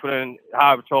over, wait for the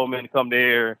highway patrolman to come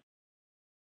there.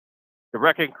 The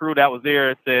wrecking crew that was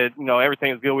there said,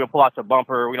 everything's good. We'll pull out your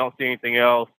bumper. We don't see anything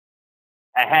else.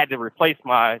 I had to replace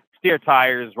my steer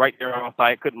tires right there on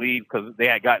site. Couldn't leave because they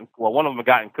had one of them had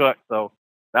gotten cut. So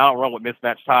now I don't run with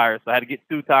mismatched tires. So I had to get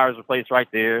 2 tires replaced right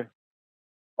there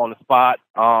on the spot.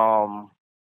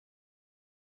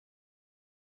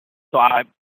 So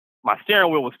my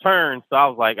steering wheel was turned. So I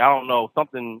was like, I don't know,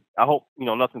 I hope,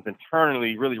 nothing's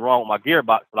internally really wrong with my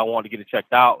gearbox, but I wanted to get it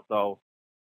checked out. So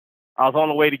I was on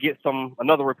the way to get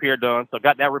another repair done. So I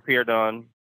got that repair done,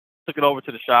 took it over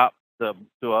to the shop to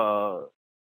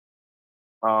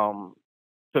a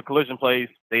collision place.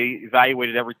 They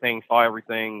evaluated everything, saw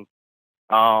everything,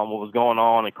 what was going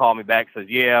on, and called me back, says,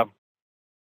 yeah.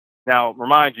 Now,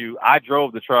 remind you, I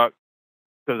drove the truck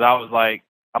because I was like,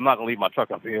 I'm not going to leave my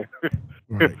truck up here.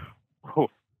 Right.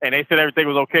 And they said everything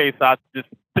was okay, so I just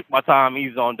took my time,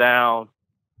 eased on down,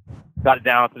 got it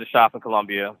down to the shop in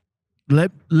Columbia.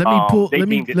 Let me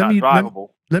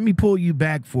pull you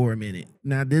back for a minute.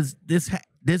 Now, this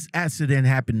accident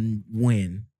happened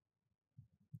when?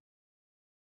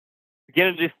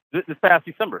 Beginning of this past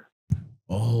December.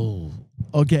 Oh,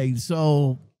 okay.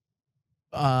 So,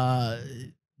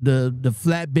 the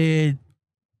flatbed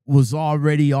was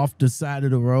already off the side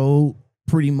of the road,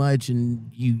 pretty much,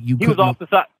 and he was off the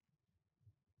side.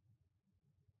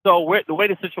 So the way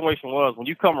the situation was, when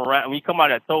you come out of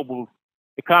that tow booth,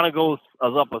 it kind of goes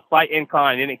up a slight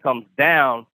incline, and then it comes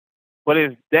down, but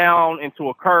it's down into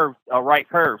a right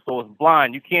curve, so it's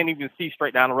blind. You can't even see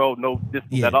straight down the road, no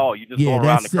distance at all. You just go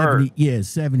around the curve. Yeah,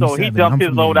 77. So he dumped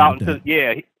his load out into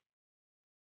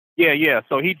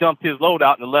So he dumped his load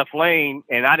out in the left lane,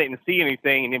 and I didn't see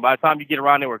anything. And then by the time you get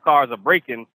around there where cars are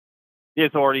braking,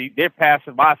 they're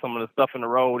passing by some of the stuff in the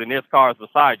road, and there's cars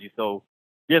beside you. So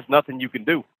there's nothing you can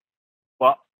do.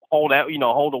 But hold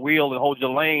the wheel and hold your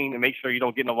lane and make sure you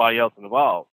don't get nobody else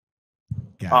involved.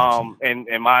 Gotcha. And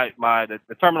the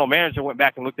terminal manager went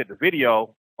back and looked at the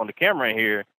video on the camera in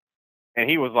here, and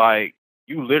he was like,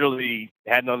 "You literally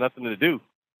had nothing to do,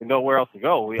 and nowhere else to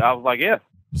go." I was like, "Yeah."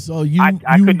 So you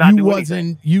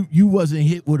wasn't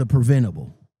hit with a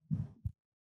preventable.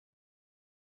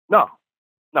 No,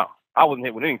 I wasn't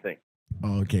hit with anything.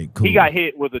 Okay, cool. He got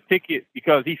hit with a ticket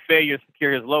because he failed to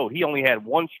secure his load. He only had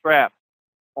 1 strap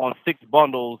on 6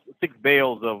 bales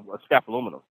of scrap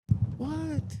aluminum.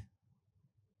 What?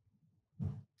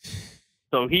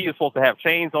 So he is supposed to have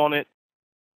chains on it,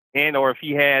 or if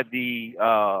he had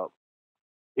I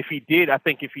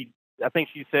think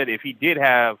she said if he did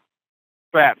have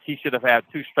straps, he should have had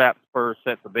 2 straps per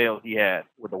set of bales he had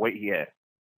with the weight he had,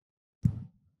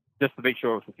 just to make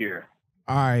sure it was secure.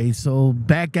 All right, so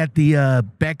back at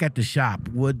the shop,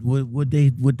 what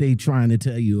they trying to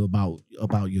tell you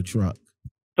about your truck?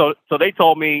 So they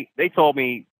told me the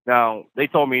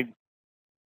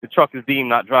truck is deemed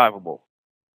not drivable.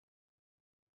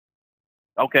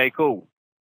 Okay, cool.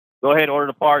 Go ahead and order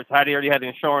the parts. They already had the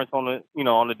insurance on the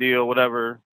deal,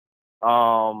 whatever.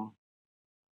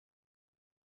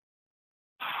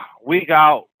 Week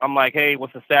out, I'm like, hey,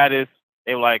 what's the status?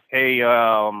 They were like, hey,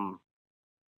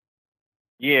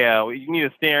 yeah, you need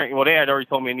a steering. Well, they had already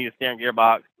told me I need a steering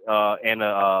gearbox and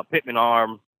a pitman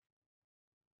arm,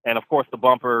 and of course the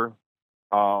bumper.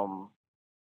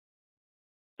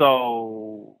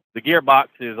 So the gearbox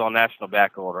is on national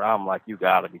back order. I'm like, you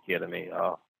gotta be kidding me.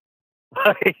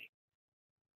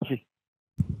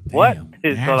 What?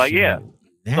 So like, yeah.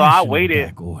 So I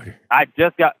waited. I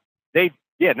just got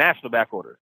national back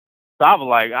order. So I was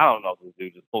like, I don't know what to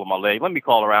do, just pulling my leg. Let me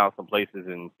call around some places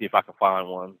and see if I can find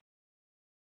one.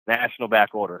 National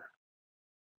back order.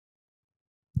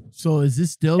 So is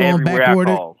this still on back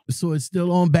order? So it's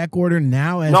still on back order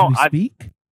now as we speak?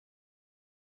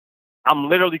 I'm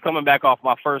literally coming back off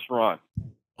my first run.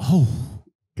 Oh,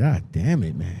 God damn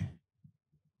it, man.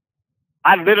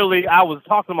 I was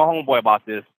talking to my homeboy about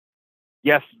this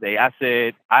yesterday. I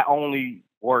said, I only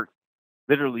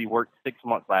literally worked 6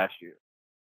 months last year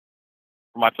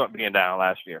for my truck being down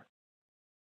last year.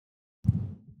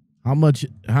 How much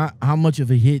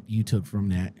of a hit you took from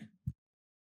that?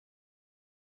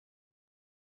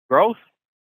 Gross?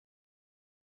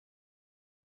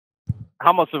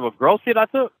 How much of a gross hit I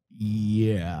took?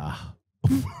 Yeah.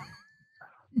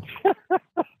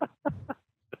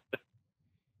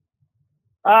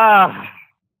 About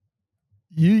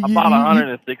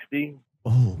 160.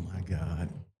 Oh my God.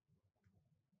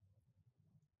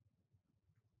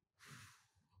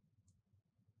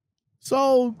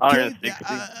 So,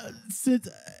 since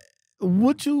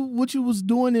what you was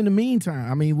doing in the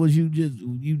meantime? I mean, was you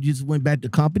just went back to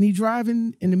company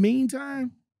driving in the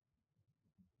meantime?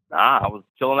 Nah, I was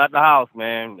chilling at the house,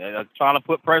 man, and trying to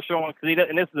put pressure on.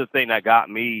 And this is the thing that got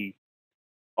me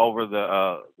over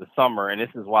the summer, and this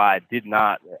is why I did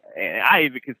not. And I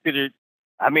even considered.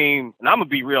 I mean, and I'm gonna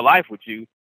be real life with you.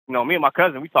 You know, me and my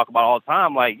cousin, we talk about it all the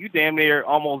time. Like, you damn near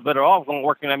almost better off going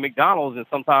working at McDonald's and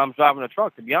sometimes driving a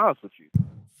truck. To be honest with you.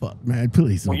 Fuck, man,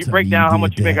 please don't. When you break down how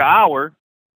much you make an hour.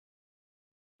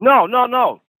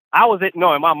 No. I was in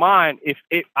my mind. If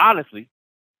honestly,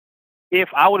 if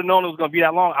I would have known it was going to be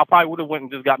that long, I probably would have went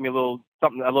and just got me a little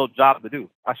job to do.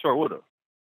 I sure would have.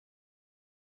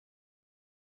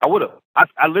 I would have.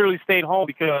 I literally stayed home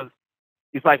because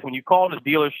it's like when you call the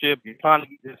dealership, you're trying to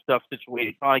get this stuff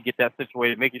situated, trying to get that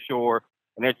situated, making sure,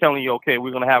 and they're telling you, okay,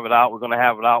 we're going to have it out, we're going to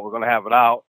have it out, we're going to have it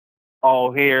out.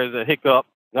 Oh, here's a hiccup,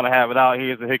 we're going to have it out,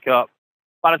 here's a hiccup.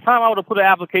 By the time I would have put an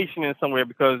application in somewhere,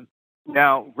 because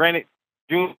now, granted,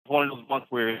 June is one of those months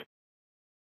where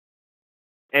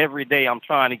every day I'm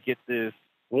trying to get this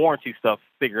warranty stuff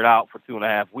figured out for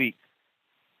 2.5 weeks.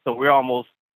 So we're almost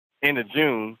into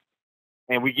June,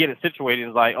 and we get it situated.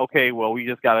 It's like, okay, well, we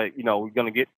just gotta, we're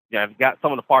gonna got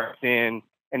some of the parts in,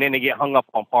 and then they get hung up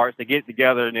on parts. They get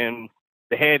together, and then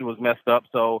the head was messed up.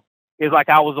 So it's like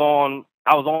I was on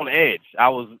the edge.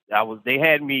 They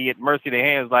had me at mercy of their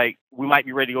hands. Like, we might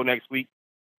be ready to go next week,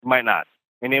 we might not.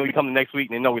 And then we come the next week,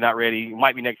 and they know we're not ready. It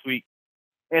might be next week.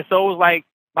 And so it was like,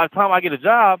 by the time I get a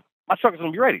job, my truck is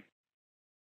gonna be ready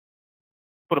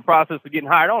for the process of getting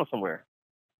hired on somewhere.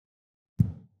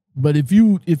 But if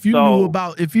you knew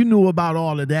about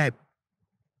all of that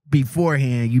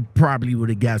beforehand, you probably would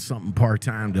have got something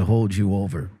part-time to hold you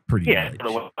over pretty much. I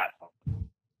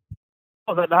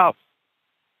was at the house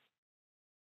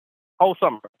whole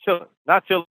summer, chilling, not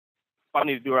chilling. I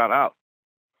need to do around the house.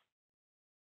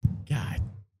 God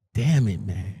damn it,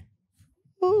 man.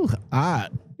 Ooh,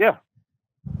 yeah.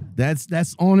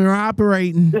 That's owner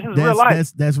operating. This is real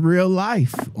life. That's real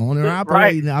life. Owner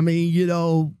operating. Right. I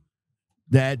mean,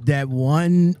 that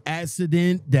one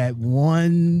accident, that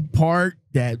one part,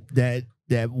 that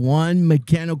one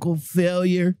mechanical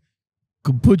failure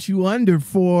could put you under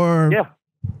for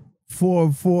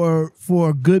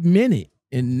a good minute.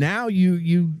 And now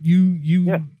you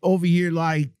over here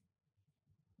like,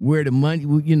 where the money,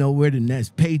 where the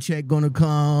next paycheck gonna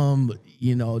come?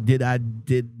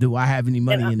 Do I have any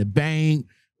money in the bank?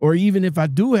 Or even if I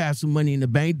do have some money in the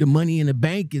bank, the money in the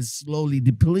bank is slowly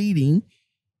depleting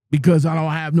because I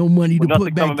don't have no money to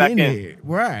put back in there.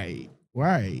 Right.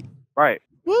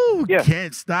 Woo,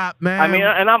 can't stop, man. I mean,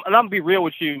 and I'm gonna be real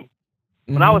with you.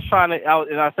 When I was trying to,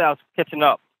 I said I was catching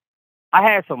up. I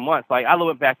had some months. Like, I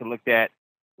went back and looked at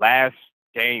last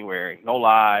January. No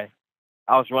lie,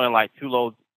 I was running like 2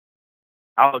 loads.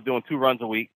 I was doing 2 runs a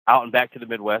week out and back to the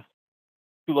Midwest,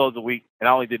 2 loads a week, and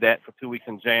I only did that for 2 weeks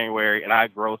in January, and I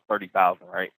grossed $30,000,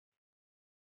 right?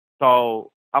 So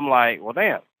I'm like, well,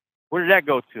 damn, where did that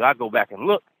go to? I go back and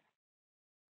look.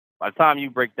 By the time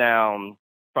you break down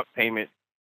truck payment,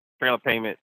 trailer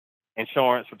payment,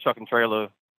 insurance for truck and trailer,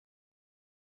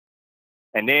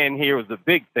 and then here was the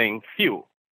big thing, fuel.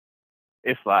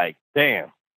 It's like,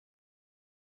 damn,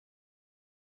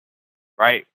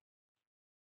 right?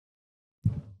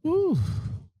 Ooh.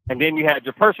 And then you had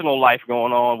your personal life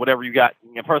going on, whatever you got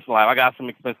in your personal life. I got some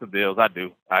expensive bills. I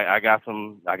do. I got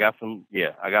some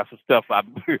stuff I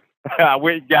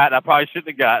went and got. I probably shouldn't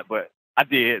have got, but I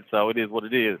did. So it is what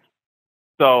it is.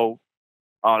 So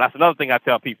that's another thing I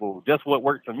tell people. Just what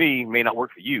worked for me may not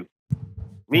work for you.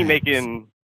 Me making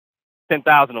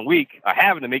 $10,000 a week, or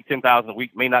having to make $10,000 a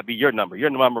week, may not be your number. Your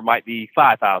number might be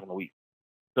 $5,000 a week.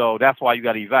 So that's why you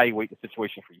got to evaluate the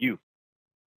situation for you.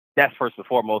 That's first and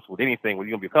foremost with anything. Whether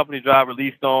you're going to be a company driver,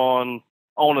 leased on,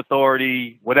 own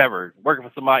authority, whatever, working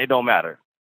for somebody, it don't matter.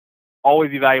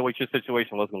 Always evaluate your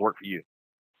situation, what's going to work for you.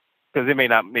 Because it may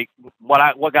not make,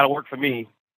 what got to work for me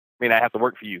may not have to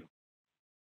work for you.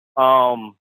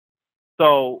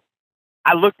 So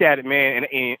I looked at it, man,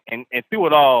 and through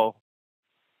it all,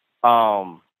 I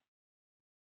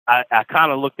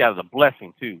kind of looked at it as a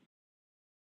blessing too.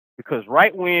 Because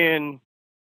right when,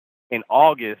 in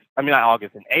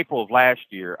April of last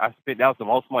year, that was the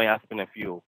most money I spent in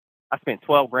fuel. I spent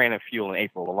 $12,000 in fuel in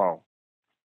April alone.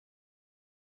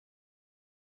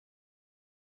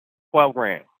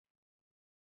 $12,000.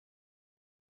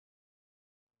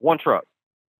 One truck.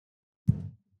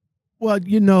 Well,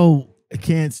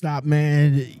 Can't stop,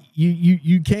 man.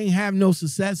 You can't have no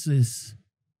successes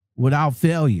without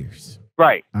failures.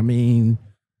 Right. I mean,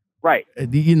 Right.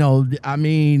 you know, I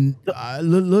mean,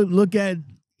 look at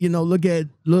look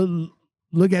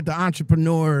at the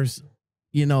entrepreneurs,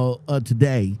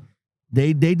 today.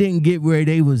 They didn't get where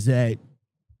they was at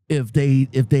if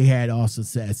they had all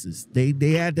successes.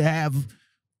 They had to have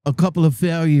a couple of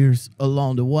failures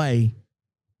along the way,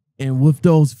 and with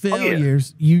those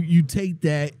failures, you take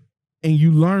that and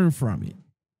you learn from it.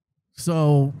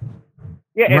 So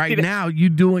right now,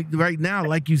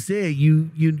 like you said,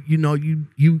 you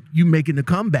making the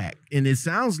comeback, and it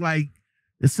sounds like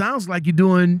you're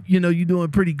doing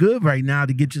pretty good right now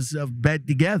to get yourself back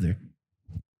together.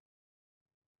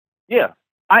 Yeah,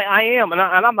 I am, and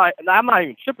I'm not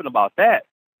even tripping about that.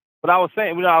 But I was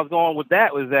saying, I was going with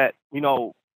that was that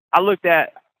I looked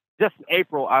at just in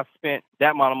April, I spent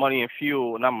that amount of money in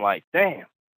fuel, and I'm like, damn.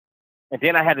 And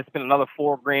then I had to spend another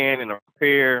 $4,000 in a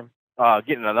repair,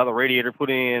 getting another radiator put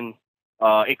in.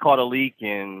 It caught a leak,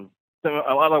 and some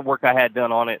other work I had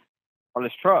done on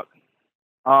this truck.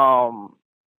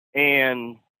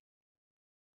 And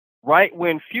right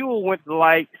when fuel went to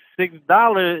like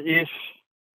 $6 ish,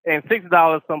 and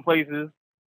 $6 some places,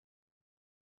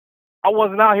 I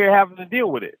wasn't out here having to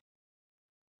deal with it.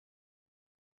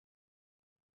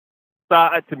 So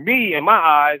to me, in my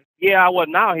eyes, yeah, I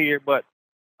wasn't out here, but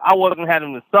I wasn't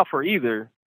having to suffer either,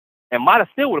 and might have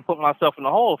still would have put myself in the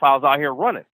hole if I was out here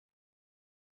running.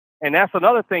 And that's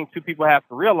another thing too. People have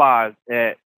to realize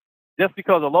that just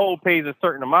because a load pays a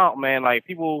certain amount, man, like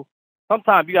people,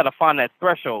 sometimes you got to find that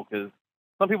threshold, because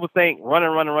some people think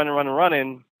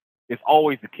running is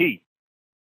always the key.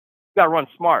 You got to run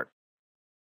smart,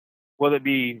 whether it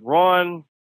be run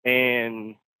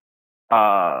and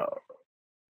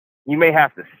you may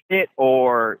have to sit,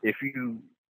 or if you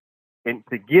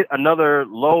to get another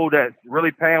load that's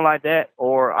really paying like that,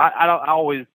 or I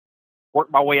always work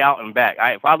my way out and back.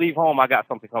 If I leave home, I got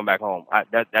something coming back home.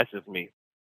 That's just me.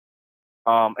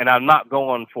 And I'm not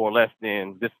going for less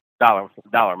than this dollar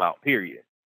amount, period.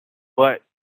 But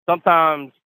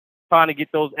sometimes trying to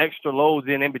get those extra loads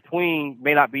in between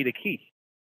may not be the key.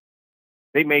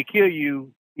 They may kill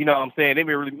you, you know what I'm saying? They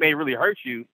may really hurt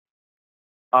you.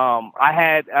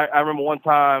 I remember one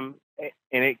time,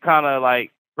 and it kind of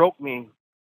like broke me,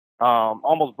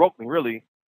 almost broke me really.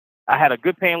 I had a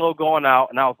good paying load going out,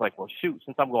 and I was like, well, shoot,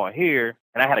 since I'm going here,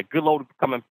 and I had a good load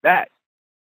coming back,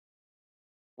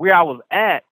 where I was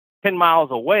at, 10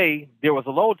 miles away, there was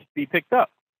a load to be picked up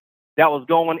that was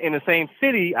going in the same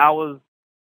city. I was,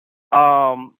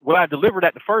 when I delivered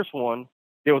at the first one,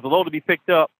 there was a load to be picked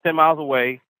up 10 miles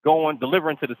away,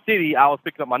 delivering to the city. I was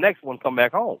picking up my next one, come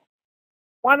back home.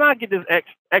 Why not get this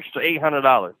extra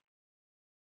 $800?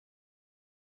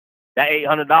 That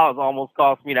 $800 almost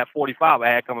cost me that $45 I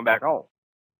had coming back home.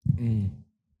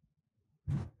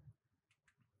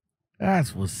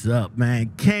 That's what's up,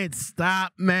 man. Can't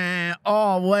stop, man.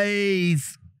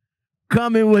 Always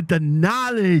coming with the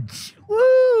knowledge.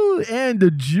 Woo! And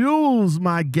the jewels,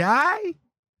 my guy.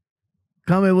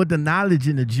 Coming with the knowledge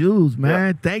and the jewels,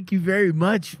 man. Yep. Thank you very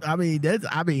much.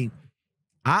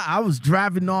 I was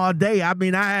driving all day. I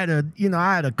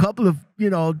had a couple of,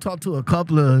 talked to a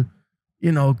couple of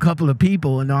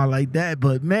people and all like that.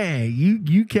 But man,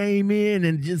 you came in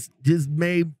and just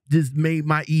made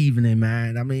my evening,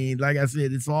 man. I mean, like I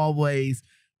said, it's always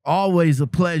a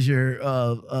pleasure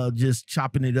of just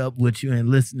chopping it up with you and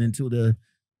listening to the,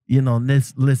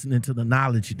 listening to the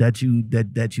knowledge that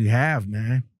you have,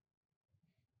 man.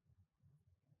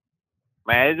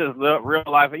 Man, it's just real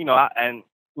life,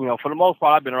 for the most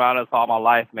part, I've been around this all my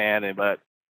life, man. But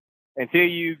until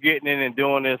you getting in and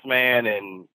doing this, man,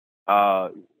 and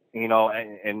and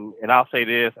I'll say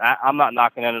this, I'm not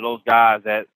knocking any of those guys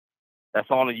that's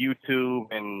on the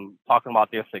YouTube and talking about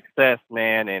their success,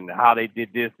 man, and how they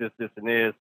did this, and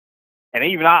this. And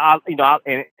even I'll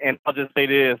just say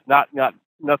this, not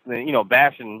nothing,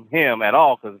 bashing him at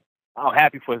all, because I'm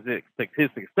happy for his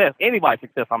success. Anybody's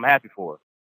success, I'm happy for.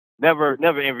 Never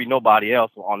envy nobody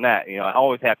else on that. I'm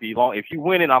always happy. If you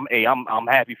winning, I'm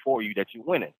happy for you that you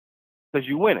winning, because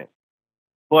you winning.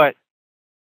 But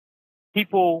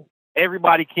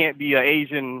everybody can't be an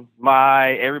Asian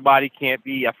Mai. Everybody can't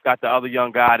be. I forgot the other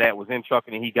young guy that was in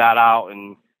trucking and he got out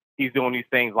and he's doing these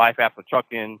things, life after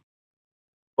trucking.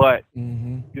 But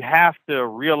you have to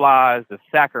realize the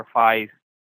sacrifice,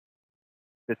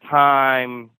 the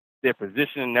time, their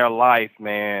position in their life,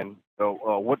 man,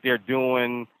 what they're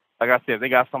doing. Like I said, if they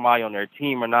got somebody on their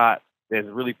team or not that's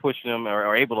really pushing them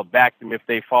or able to back them if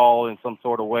they fall in some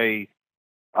sort of way.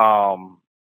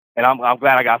 And I'm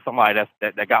glad I got somebody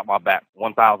that got my back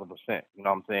 1,000%. You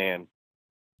know what I'm saying?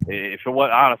 If it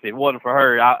wasn't, honestly, if it wasn't for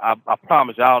her, I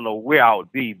promise you, I don't know where I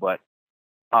would be. But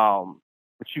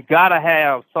you gotta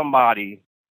have somebody.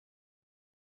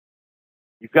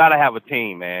 You gotta have a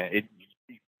team, man.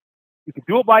 You can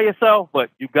do it by yourself, but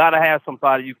you gotta have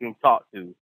somebody you can talk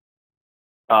to,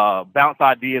 bounce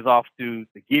ideas off to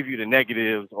give you the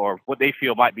negatives or what they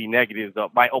feel might be negatives, or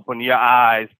might open your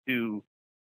eyes to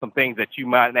some things that you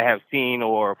might not have seen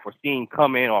or foreseen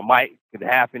coming, or could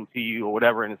happen to you or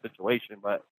whatever in a situation.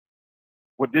 But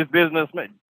with this business,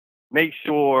 make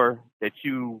sure that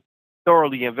you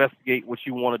thoroughly investigate what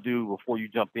you want to do before you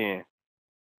jump in.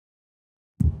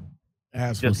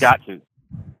 That's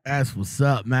what's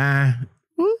up, man.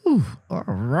 Woo. All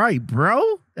right,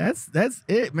 bro. That's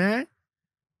it, man.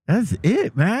 That's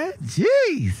it, man.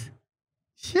 Jeez.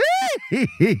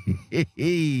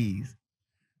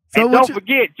 So and don't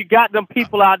forget, you got them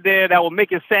people out there that will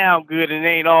make it sound good and it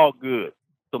ain't all good.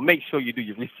 So make sure you do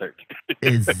your research.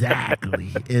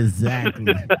 Exactly.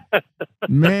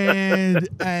 Man,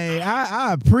 hey,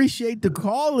 I appreciate the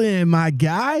call in, my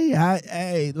guy.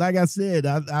 Hey, like I said,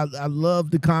 I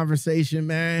love the conversation,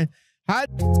 man. Big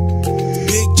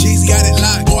G's got it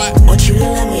locked, boy. Want you to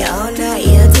love me all night.